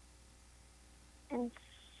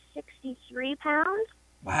 163 pounds.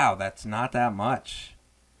 Wow, that's not that much.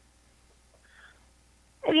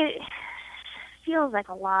 I mean, it feels like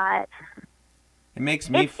a lot. It makes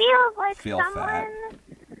me feels like feel someone fat.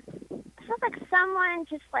 feels like someone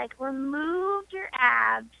just like removed your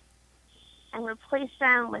abs and replaced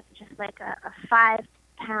them with just like a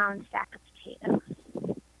 5-pound sack of potatoes.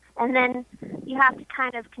 And then you have to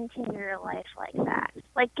kind of continue your life like that.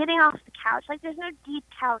 Like getting off the couch, like there's no deep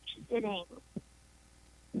couch sitting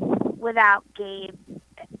without Gabe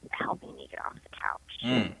helping me get off the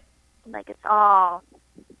couch. Like it's all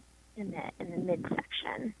in the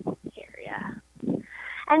midsection area.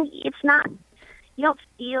 And it's not, you don't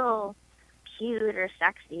feel cute or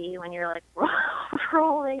sexy when you're like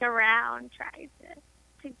rolling around trying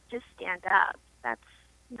to just stand up.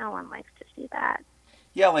 No one likes to see that.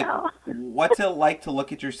 Yeah, like what's it like to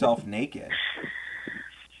look at yourself naked?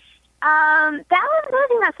 That was another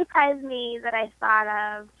thing that surprised me that I thought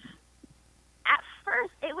of. At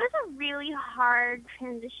first, it was a really hard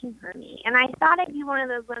transition for me, and I thought I'd be one of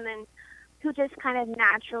those women who just kind of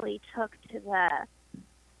naturally took to the,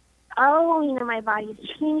 my body's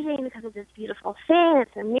changing because of this beautiful thing,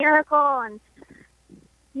 it's a miracle, and,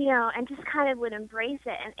 and just kind of would embrace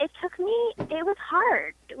it. And it was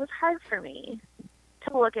hard. It was hard for me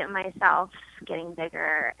to look at myself getting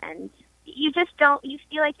bigger, and you feel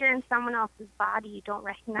like you're in someone else's body. You don't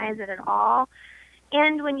recognize it at all.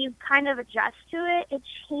 And when you kind of adjust to it, it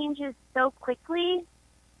changes so quickly.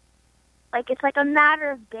 Like, it's like a matter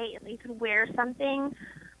of days. You could wear something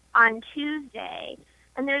on Tuesday,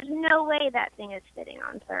 and there's no way that thing is fitting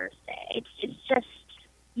on Thursday. It's just,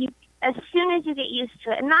 as soon as you get used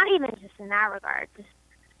to it, and not even just in that regard, just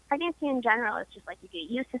pregnancy in general, it's just like you get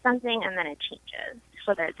used to something, and then it changes.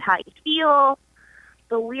 Whether it's how you feel,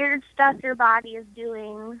 the weird stuff your body is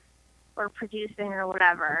doing or producing or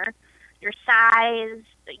whatever, your size,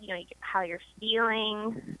 how you're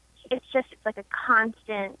feeling. It's like a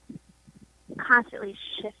constantly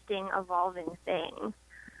shifting, evolving thing,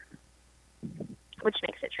 which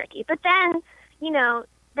makes it tricky. But then,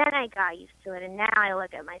 then I got used to it, and now I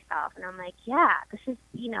look at myself, and I'm like, yeah, this is,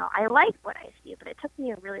 I like what I see, but it took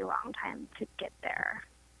me a really long time to get there.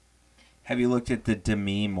 Have you looked at the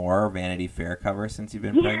Demi Moore Vanity Fair cover since you've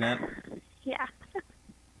been pregnant? Yeah.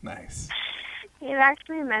 Nice. He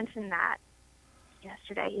actually mentioned that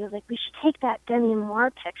yesterday. He was like, we should take that Demi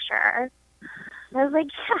Moore picture. I was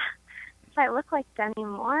like, yeah, if I look like Demi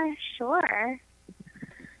Moore, sure.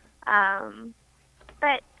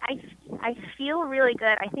 But I feel really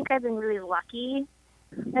good. I think I've been really lucky.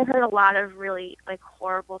 I've heard a lot of really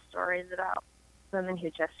horrible stories about women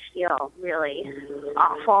who just feel really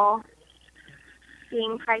awful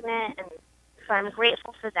being pregnant, and so I'm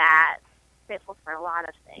grateful for that. Grateful for a lot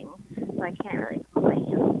of things, so I can't really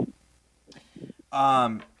complain.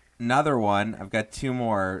 Another one. I've got two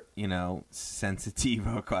more,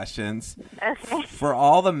 sensitivo questions. Okay. For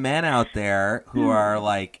all the men out there who are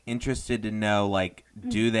interested to know,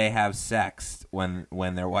 do they have sex when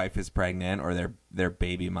their wife is pregnant, or their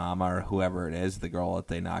baby mama, or whoever it is, the girl that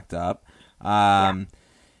they knocked up, and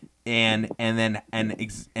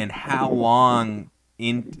how long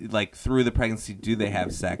through the pregnancy do they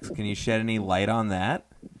have sex? Can you shed any light on that?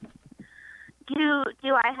 Do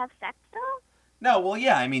I have sex though? No, well,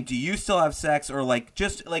 yeah. I mean, do you still have sex, or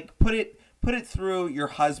just put it through your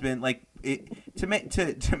husband, to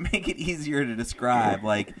make it easier to describe,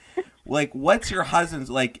 what's your husband's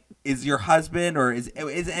is your husband, or is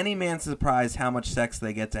any man surprised how much sex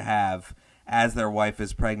they get to have as their wife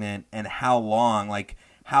is pregnant, and how long,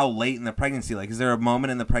 how late in the pregnancy? Is there a moment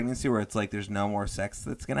in the pregnancy where it's there's no more sex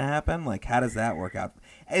that's going to happen? How does that work out?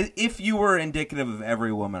 If you were indicative of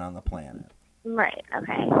every woman on the planet. Right,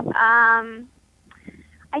 okay.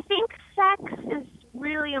 I think sex is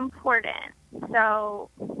really important. So,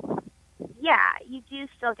 yeah, you do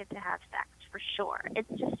still get to have sex for sure. It's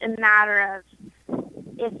just a matter of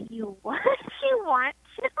if you want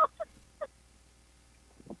to.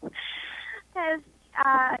 Because,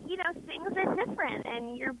 things are different,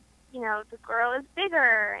 and the girl is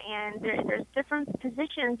bigger, and there's different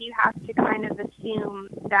positions you have to kind of assume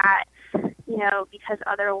that, because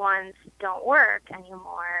other ones don't work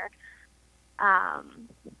anymore.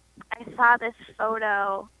 I saw this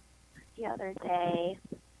photo the other day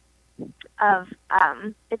of,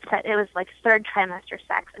 it said it was third trimester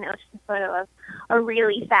sex, and it was just a photo of a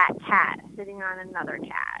really fat cat sitting on another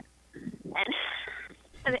cat.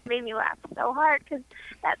 And it made me laugh so hard because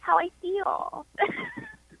that's how I feel.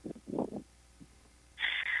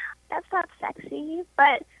 That's not sexy,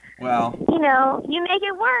 but, well, you make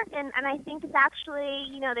it work. And I think it's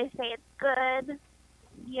actually, they say it's good,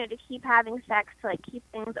 to keep having sex, to keep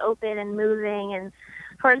things open and moving. And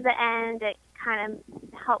towards the end, it kind of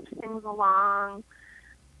helps things along.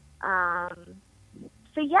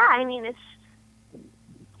 So, yeah, I mean, if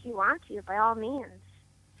you want to, by all means.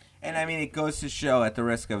 And I mean, it goes to show, at the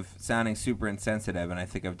risk of sounding super insensitive, and I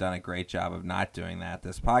think I've done a great job of not doing that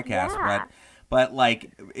this podcast, Yeah. but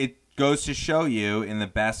like, it goes to show you in the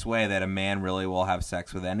best way that a man really will have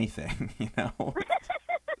sex with anything, you know?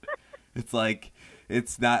 It's like,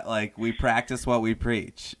 it's not like we practice what we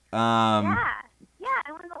preach. Yeah,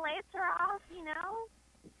 and when the lights are off,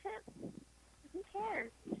 who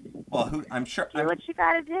cares? Well, I'm sure. Do what you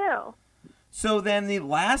gotta do. So then the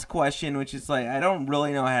last question, which is like, I don't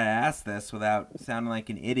really know how to ask this without sounding like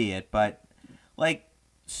an idiot, but like,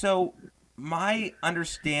 so my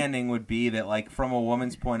understanding would be that, like, from a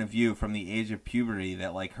woman's point of view, from the age of puberty,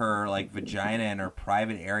 that like her like vagina and her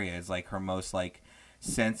private area is like her most like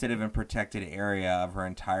sensitive and protected area of her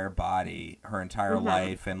entire body, her entire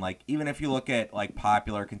life. And like, even if you look at like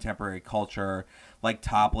popular contemporary culture, like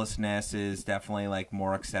toplessness is definitely like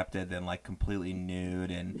more accepted than like completely nude.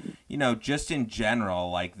 And, you know, just in general,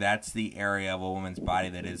 like that's the area of a woman's body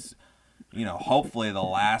that is, you know, hopefully the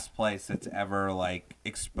last place that's ever like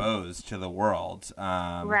exposed to the world.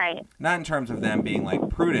 Right. Not in terms of them being like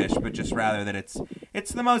prudish, but just rather that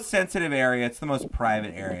it's the most sensitive area. It's the most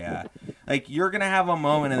private area. Like, you're going to have a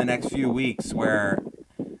moment in the next few weeks where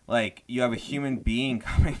like you have a human being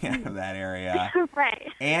coming out of that area. Right.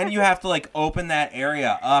 And you have to like open that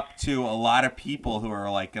area up to a lot of people who are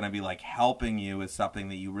like going to be like helping you with something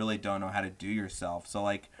that you really don't know how to do yourself. So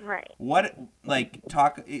like, Right. what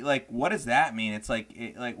what does that mean? It's like,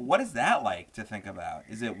 what is that like to think about?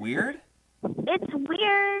 Is it weird? It's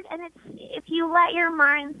weird, and it's, if you let your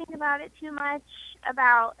mind think about it too much,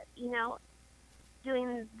 about,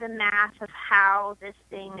 doing the math of how this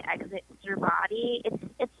thing exits your body,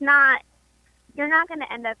 it's not, you're not going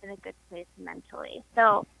to end up in a good place mentally.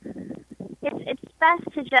 So it's best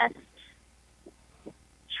to just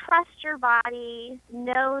trust your body,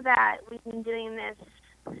 know that we've been doing this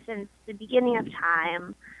since the beginning of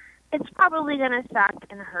time. It's probably going to suck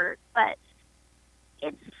and hurt, but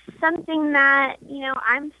it's something that,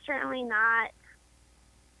 I'm certainly not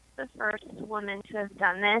the first woman to have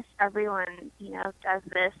done this. Everyone, does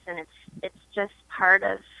this, and it's just part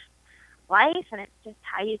of life, and it's just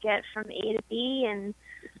how you get from A to B. And,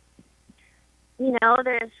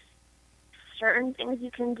 there's certain things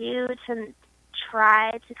you can do to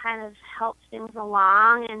try to kind of help things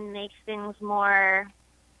along and make things more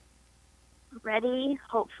ready,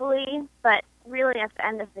 hopefully. But really, at the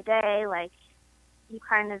end of the day, like, you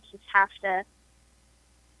kind of just have to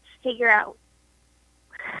figure out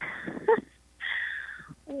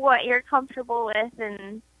what you're comfortable with.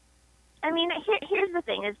 And I mean, here's the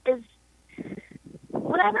thing: is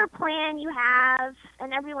whatever plan you have,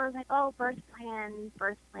 and everyone's like, "Oh, birth plan."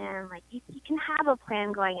 Like, you can have a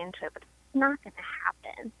plan going into it, but it's not going to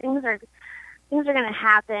happen. Things are going to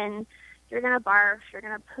happen. You're going to barf. You're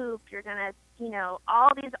going to poop. You're going to,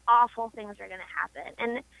 all these awful things are going to happen.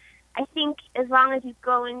 And I think as long as you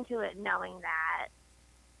go into it knowing that,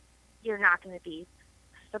 you're not going to be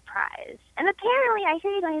surprised. And apparently, I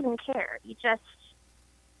hear you don't even care.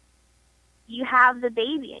 You have the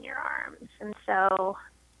baby in your arms. And so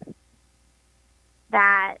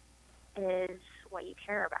that is what you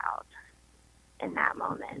care about in that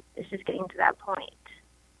moment. It's just getting to that point.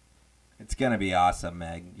 It's going to be awesome,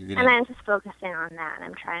 Meg. And I'm just focusing on that, and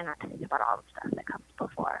I'm trying not to think about all the stuff that comes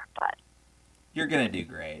before. But you're going to do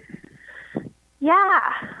great. Yeah.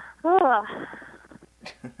 Ugh.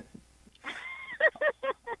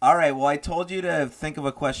 All right. Well, I told you to think of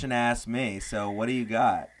a question to ask me. So what do you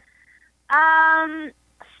got?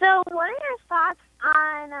 So what are your thoughts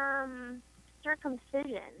on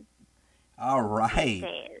circumcision? All right. These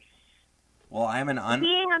days? Well, I'm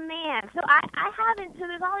being a man. So I haven't. So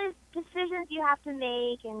there's all these decisions you have to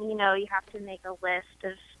make, and you have to make a list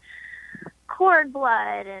of cord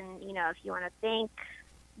blood, and if you want to thank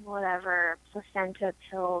whatever placenta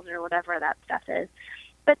pills or whatever that stuff is.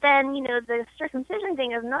 But then, the circumcision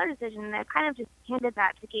thing is another decision, and I kind of just handed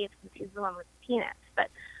that to Gabe since he's the one with the penis. But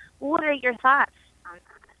what are your thoughts on that?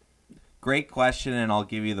 Great question, and I'll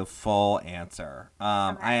give you the full answer.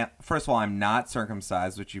 Okay. First of all, I'm not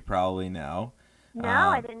circumcised, which you probably know. No,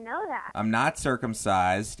 I didn't know that. I'm not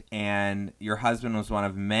circumcised, and your husband was one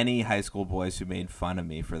of many high school boys who made fun of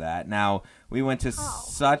me for that. Now, we went to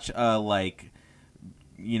such a,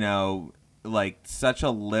 such a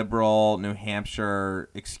liberal New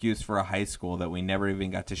Hampshire excuse for a high school that we never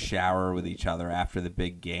even got to shower with each other after the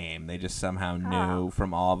big game. They just somehow knew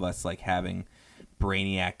from all of us, like, having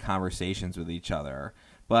brainiac conversations with each other.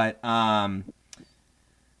 But I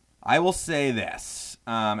will say this,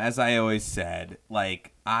 as I always said,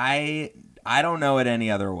 like, I don't know it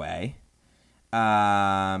any other way.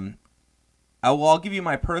 I'll give you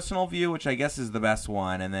my personal view, which I guess is the best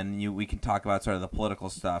one, and then we can talk about sort of the political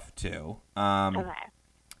stuff too. Okay.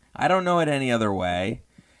 I don't know it any other way.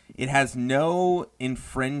 It has no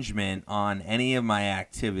infringement on any of my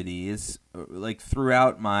activities, like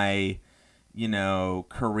throughout my,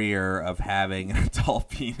 career of having an adult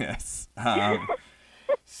penis.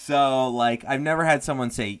 So, like, I've never had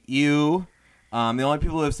someone say "you." The only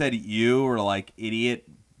people who have said "you" were like idiot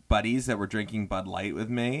buddies that were drinking Bud Light with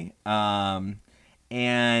me. And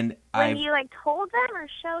when you told them or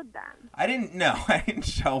showed them? I didn't know. I didn't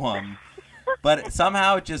show them. But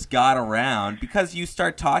somehow it just got around because you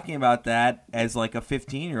start talking about that as like a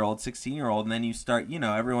 15-year-old, 16-year-old, and then you start,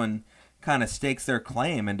 everyone kind of stakes their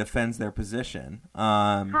claim and defends their position.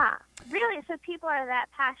 Really? So people are that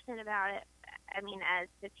passionate about it, as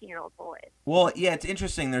 15-year-old boys? Well, yeah, it's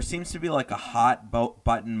interesting. There seems to be like a hot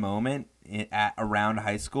button moment around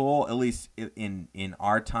high school, at least in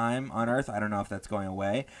our time on Earth. I don't know if that's going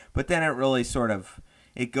away. But then it really sort of...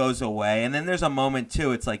 it goes away. And then there's a moment,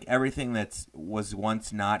 too. It's like everything that was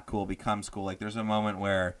once not cool becomes cool. Like there's a moment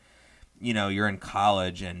where, you're in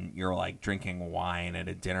college and you're like drinking wine at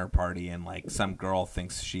a dinner party and like some girl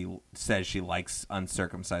says she likes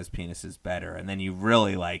uncircumcised penises better. And then you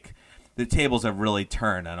really the tables have really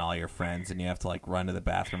turned on all your friends and you have to like run to the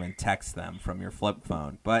bathroom and text them from your flip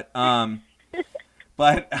phone. But I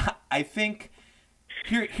think...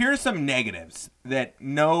 Here are some negatives that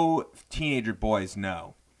no teenager boys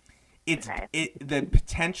know. The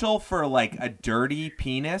potential for like a dirty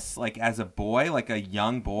penis, like as a boy, like a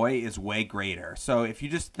young boy, is way greater. So if you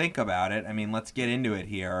just think about it, let's get into it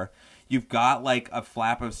here. You've got like a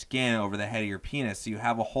flap of skin over the head of your penis, so you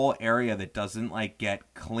have a whole area that doesn't like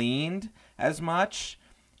get cleaned as much.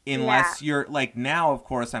 Unless you're like now, of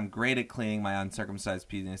course, I'm great at cleaning my uncircumcised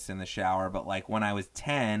penis in the shower. But like when I was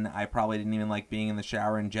 10, I probably didn't even like being in the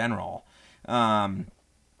shower in general.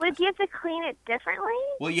 Would you have to clean it differently?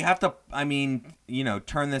 Well, you have to,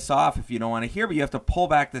 turn this off if you don't want to hear, but you have to pull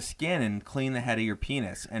back the skin and clean the head of your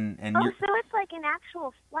penis. So it's like an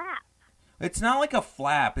actual flap. It's not like a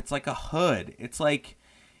flap. It's like a hood. It's like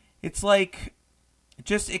after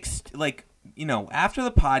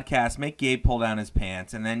the podcast, make Gabe pull down his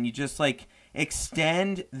pants, and then you just like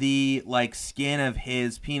extend the like skin of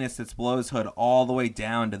his penis that's below his hood all the way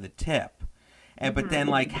down to the tip. And but then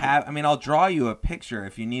like I'll draw you a picture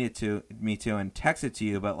if you need me to and text it to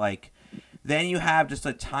you, but like then you have just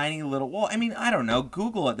a tiny little, I don't know,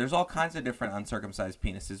 Google it. There's all kinds of different uncircumcised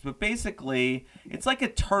penises, but basically it's like a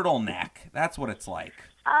turtleneck. That's what it's like.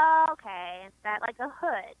 Oh, okay. That like a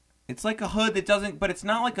hood. It's like a hood that doesn't, but it's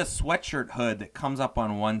not like a sweatshirt hood that comes up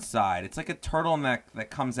on one side. It's like a turtleneck that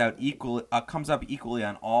comes up equally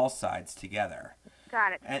on all sides together.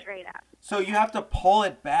 Got it, straight up. So you have to pull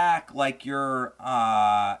it back like you're,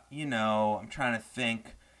 I'm trying to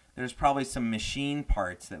think. There's probably some machine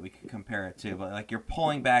parts that we could compare it to, but like you're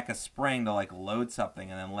pulling back a spring to like load something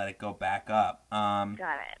and then let it go back up. Got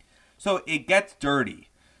it. So it gets dirty.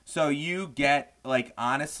 So you get, like,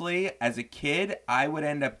 honestly, as a kid, I would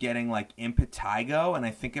end up getting, like, impetigo, and I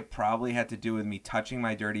think it probably had to do with me touching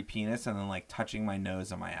my dirty penis and then, like, touching my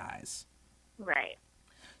nose and my eyes. Right.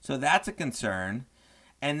 So that's a concern.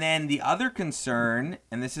 And then the other concern,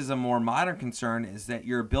 and this is a more modern concern, is that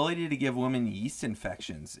your ability to give women yeast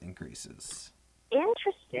infections increases.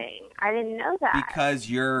 Interesting. I didn't know that. Because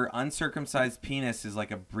your uncircumcised penis is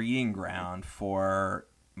like a breeding ground for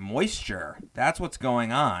moisture. That's what's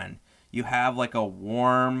going on. You have like a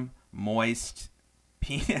warm, moist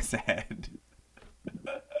penis head.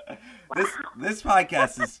 Wow. This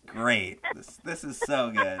podcast is great. This is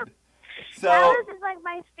so good. So this is like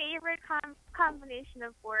my favorite combination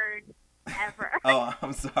of words ever. Oh,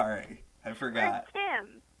 I'm sorry. I forgot.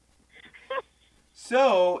 Tim.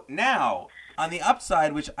 So now, on the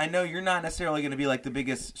upside, which I know you're not necessarily going to be like the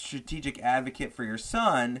biggest strategic advocate for your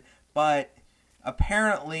son, but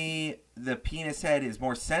apparently the penis head is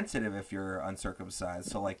more sensitive if you're uncircumcised,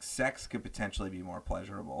 so like sex could potentially be more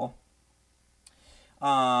pleasurable.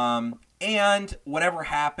 And whatever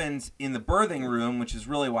happens in the birthing room, which is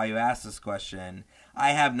really why you asked this question,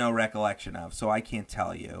 I have no recollection of, so I can't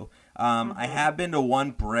tell you. I have been to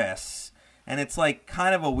one bris, and it's like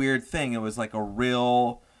kind of a weird thing. It was like a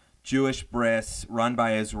real Jewish bris run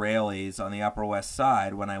by Israelis on the Upper West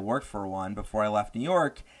Side when I worked for one before I left New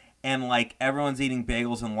York. And, like, everyone's eating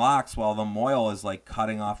bagels and lox while the mohel is, like,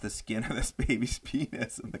 cutting off the skin of this baby's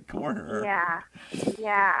penis in the corner.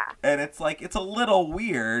 Yeah. And it's, like, it's a little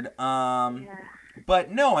weird.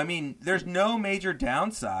 But, no, I mean, there's no major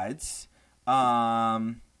downsides.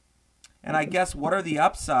 And I guess what are the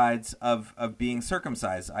upsides of being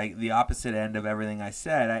circumcised? The opposite end of everything I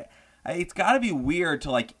said. it's got to be weird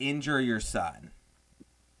to like injure your son.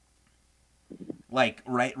 Like,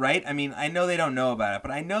 right? I mean, I know they don't know about it,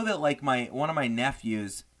 but I know that like one of my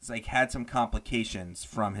nephews like had some complications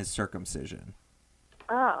from his circumcision.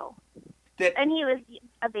 Oh. And he was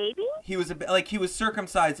a baby? He was he was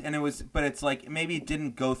circumcised, and but it's like maybe it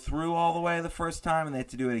didn't go through all the way the first time, and they had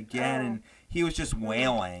to do it again, and he was just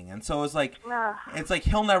wailing, and so it was like, it's like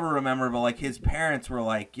he'll never remember, but like his parents were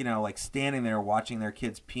like, you know, like standing there watching their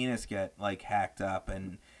kid's penis get like hacked up,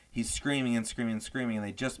 and he's screaming and screaming and screaming, and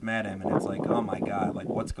they just met him, and it's like, oh my God, like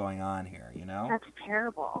what's going on here, you know? That's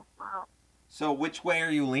terrible. Wow. So which way are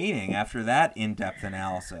you leaning after that in-depth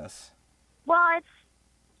analysis? Well,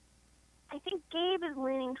 I think Gabe is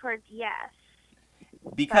leaning towards yes.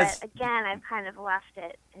 Because but again, I've kind of left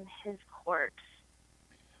it in his court.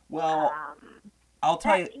 Well, I'll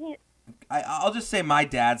tell you, I'll just say my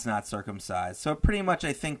dad's not circumcised. So pretty much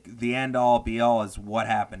I think the end-all, be-all is what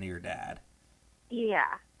happened to your dad. Yeah,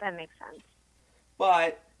 that makes sense.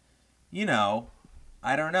 But, you know,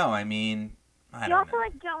 I don't know. I mean, I don't know. You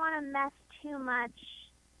also don't want to mess too much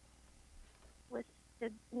with the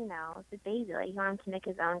baby. Like, you want him to make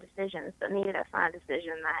his own decisions, but maybe that's not a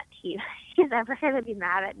decision that he's ever going to be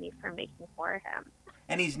mad at me for making for him.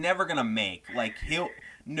 And he's never going to make. Like,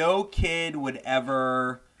 no kid would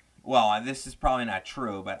ever, well, this is probably not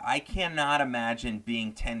true, but I cannot imagine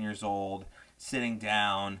being 10 years old, sitting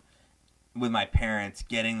down with my parents,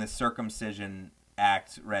 getting the circumcision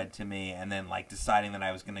act read to me, and then like deciding that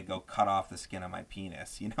I was going to go cut off the skin of my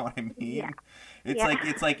penis. You know what I mean? Yeah.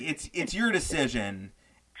 It's your decision,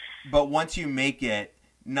 but once you make it,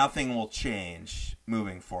 nothing will change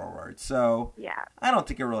moving forward. So yeah, I don't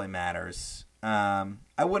think it really matters. I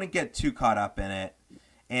wouldn't get too caught up in it,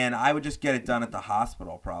 and I would just get it done at the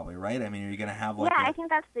hospital, probably, right? I mean, are you going to have like? Yeah, I think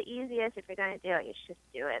that's the easiest. If you're going to do it, you should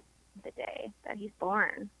just do it the day that he's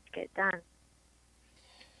born. Get it done.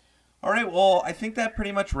 All right, well, I think that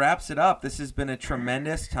pretty much wraps it up. This has been a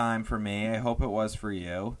tremendous time for me. I hope it was for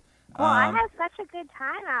you. Well, I had such a good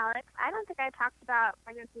time, Alex. I don't think I talked about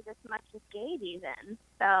pregnancy this much with Gabe even.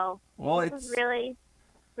 So it was really,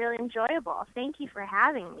 really enjoyable. Thank you for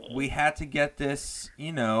having me. We had to get this,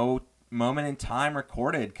 moment in time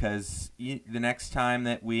recorded because the next time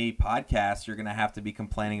that we podcast, you're going to have to be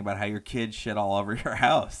complaining about how your kids shit all over your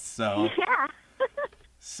house. So yeah.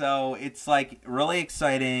 So it's like really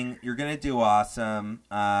exciting. You're going to do awesome.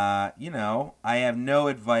 I have no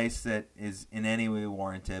advice that is in any way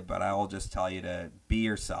warranted, but I will just tell you to be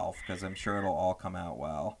yourself because I'm sure it'll all come out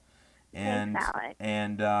well. Thanks, Alex.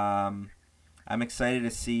 And I'm excited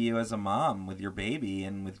to see you as a mom with your baby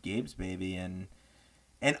and with Gabe's baby. And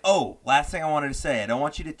last thing I wanted to say, I don't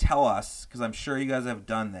want you to tell us because I'm sure you guys have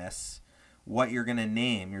done this, what you're going to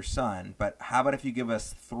name your son. But how about if you give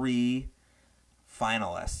us 3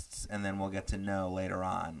 finalists, and then we'll get to know later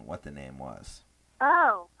on what the name was.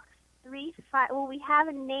 Oh, 3, 5. Well, we have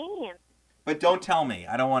a name. But don't tell me.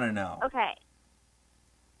 I don't want to know. Okay.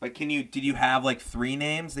 But did you have like 3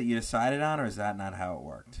 names that you decided on, or is that not how it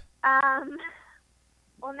worked?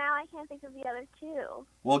 Well, now I can't think of the other 2.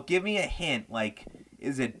 Well, give me a hint. Like,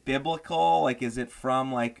 is it biblical? Like, is it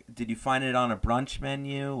from, like, did you find it on a brunch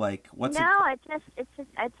menu? Like, what's it? No,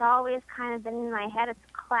 it's always kind of been in my head. It's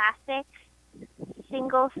classic.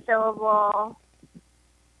 Single syllable,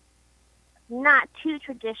 not too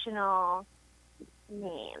traditional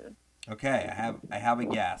name. Okay, I have a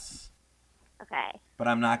guess. Okay. But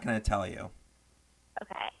I'm not going to tell you.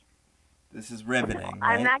 Okay. This is riveting,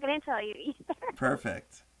 right? I'm not going to tell you either.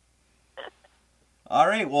 Perfect. All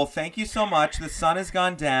right, well, thank you so much. The sun has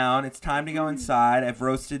gone down. It's time to go inside. I've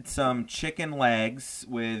roasted some chicken legs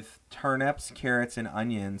with turnips, carrots, and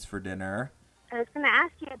onions for dinner. I was going to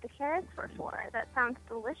ask you what the carrots were for. That sounds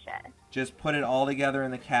delicious. Just put it all together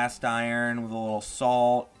in the cast iron with a little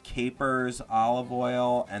salt, capers, olive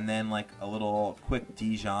oil, and then like a little quick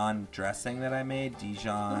Dijon dressing that I made.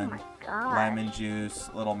 Dijon, lemon juice,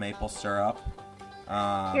 a little maple syrup.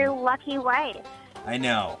 Your lucky wife. I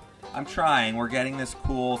know. I'm trying. We're getting this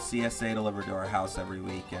cool CSA delivered to our house every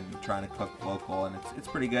week and trying to cook local, and it's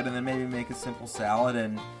pretty good. And then maybe make a simple salad,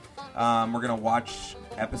 and we're going to watch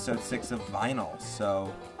episode 6 of Vinyl.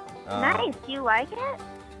 So nice. Do you like it?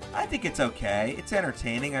 I think it's okay. It's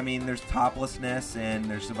entertaining. I mean, there's toplessness and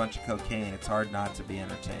there's a bunch of cocaine. It's hard not to be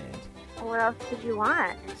entertained. What else did you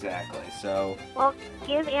want? Exactly. So. Well,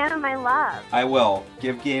 give Anna my love. I will.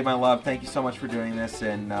 Give Gabe my love. Thank you so much for doing this.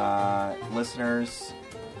 And listeners,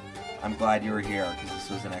 I'm glad you were here because this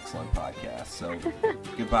was an excellent podcast. So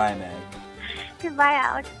goodbye, Meg. Goodbye,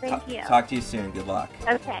 Alex. Thank you. Talk to you soon. Good luck.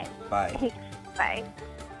 Okay. Bye. Thanks. Bye.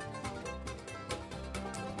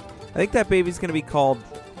 I think that baby's going to be called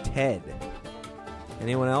Ted.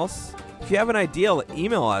 Anyone else? If you have an idea,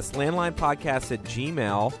 email us,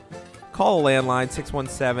 landlinepodcast@gmail.com. Call a landline,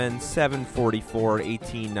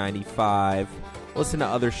 617-744-1895. Listen to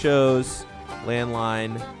other shows,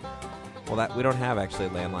 Landline. Well, we don't have actually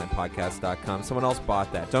landlinepodcast.com. Someone else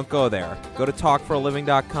bought that. Don't go there. Go to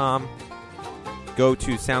talkforaliving.com. Go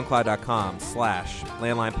to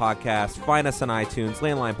soundcloud.com/landlinepodcast. Find us on iTunes,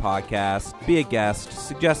 Landline Podcast. Be a guest.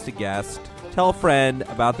 Suggest a guest. Tell a friend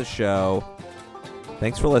about the show.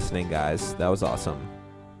 Thanks for listening, guys. That was awesome.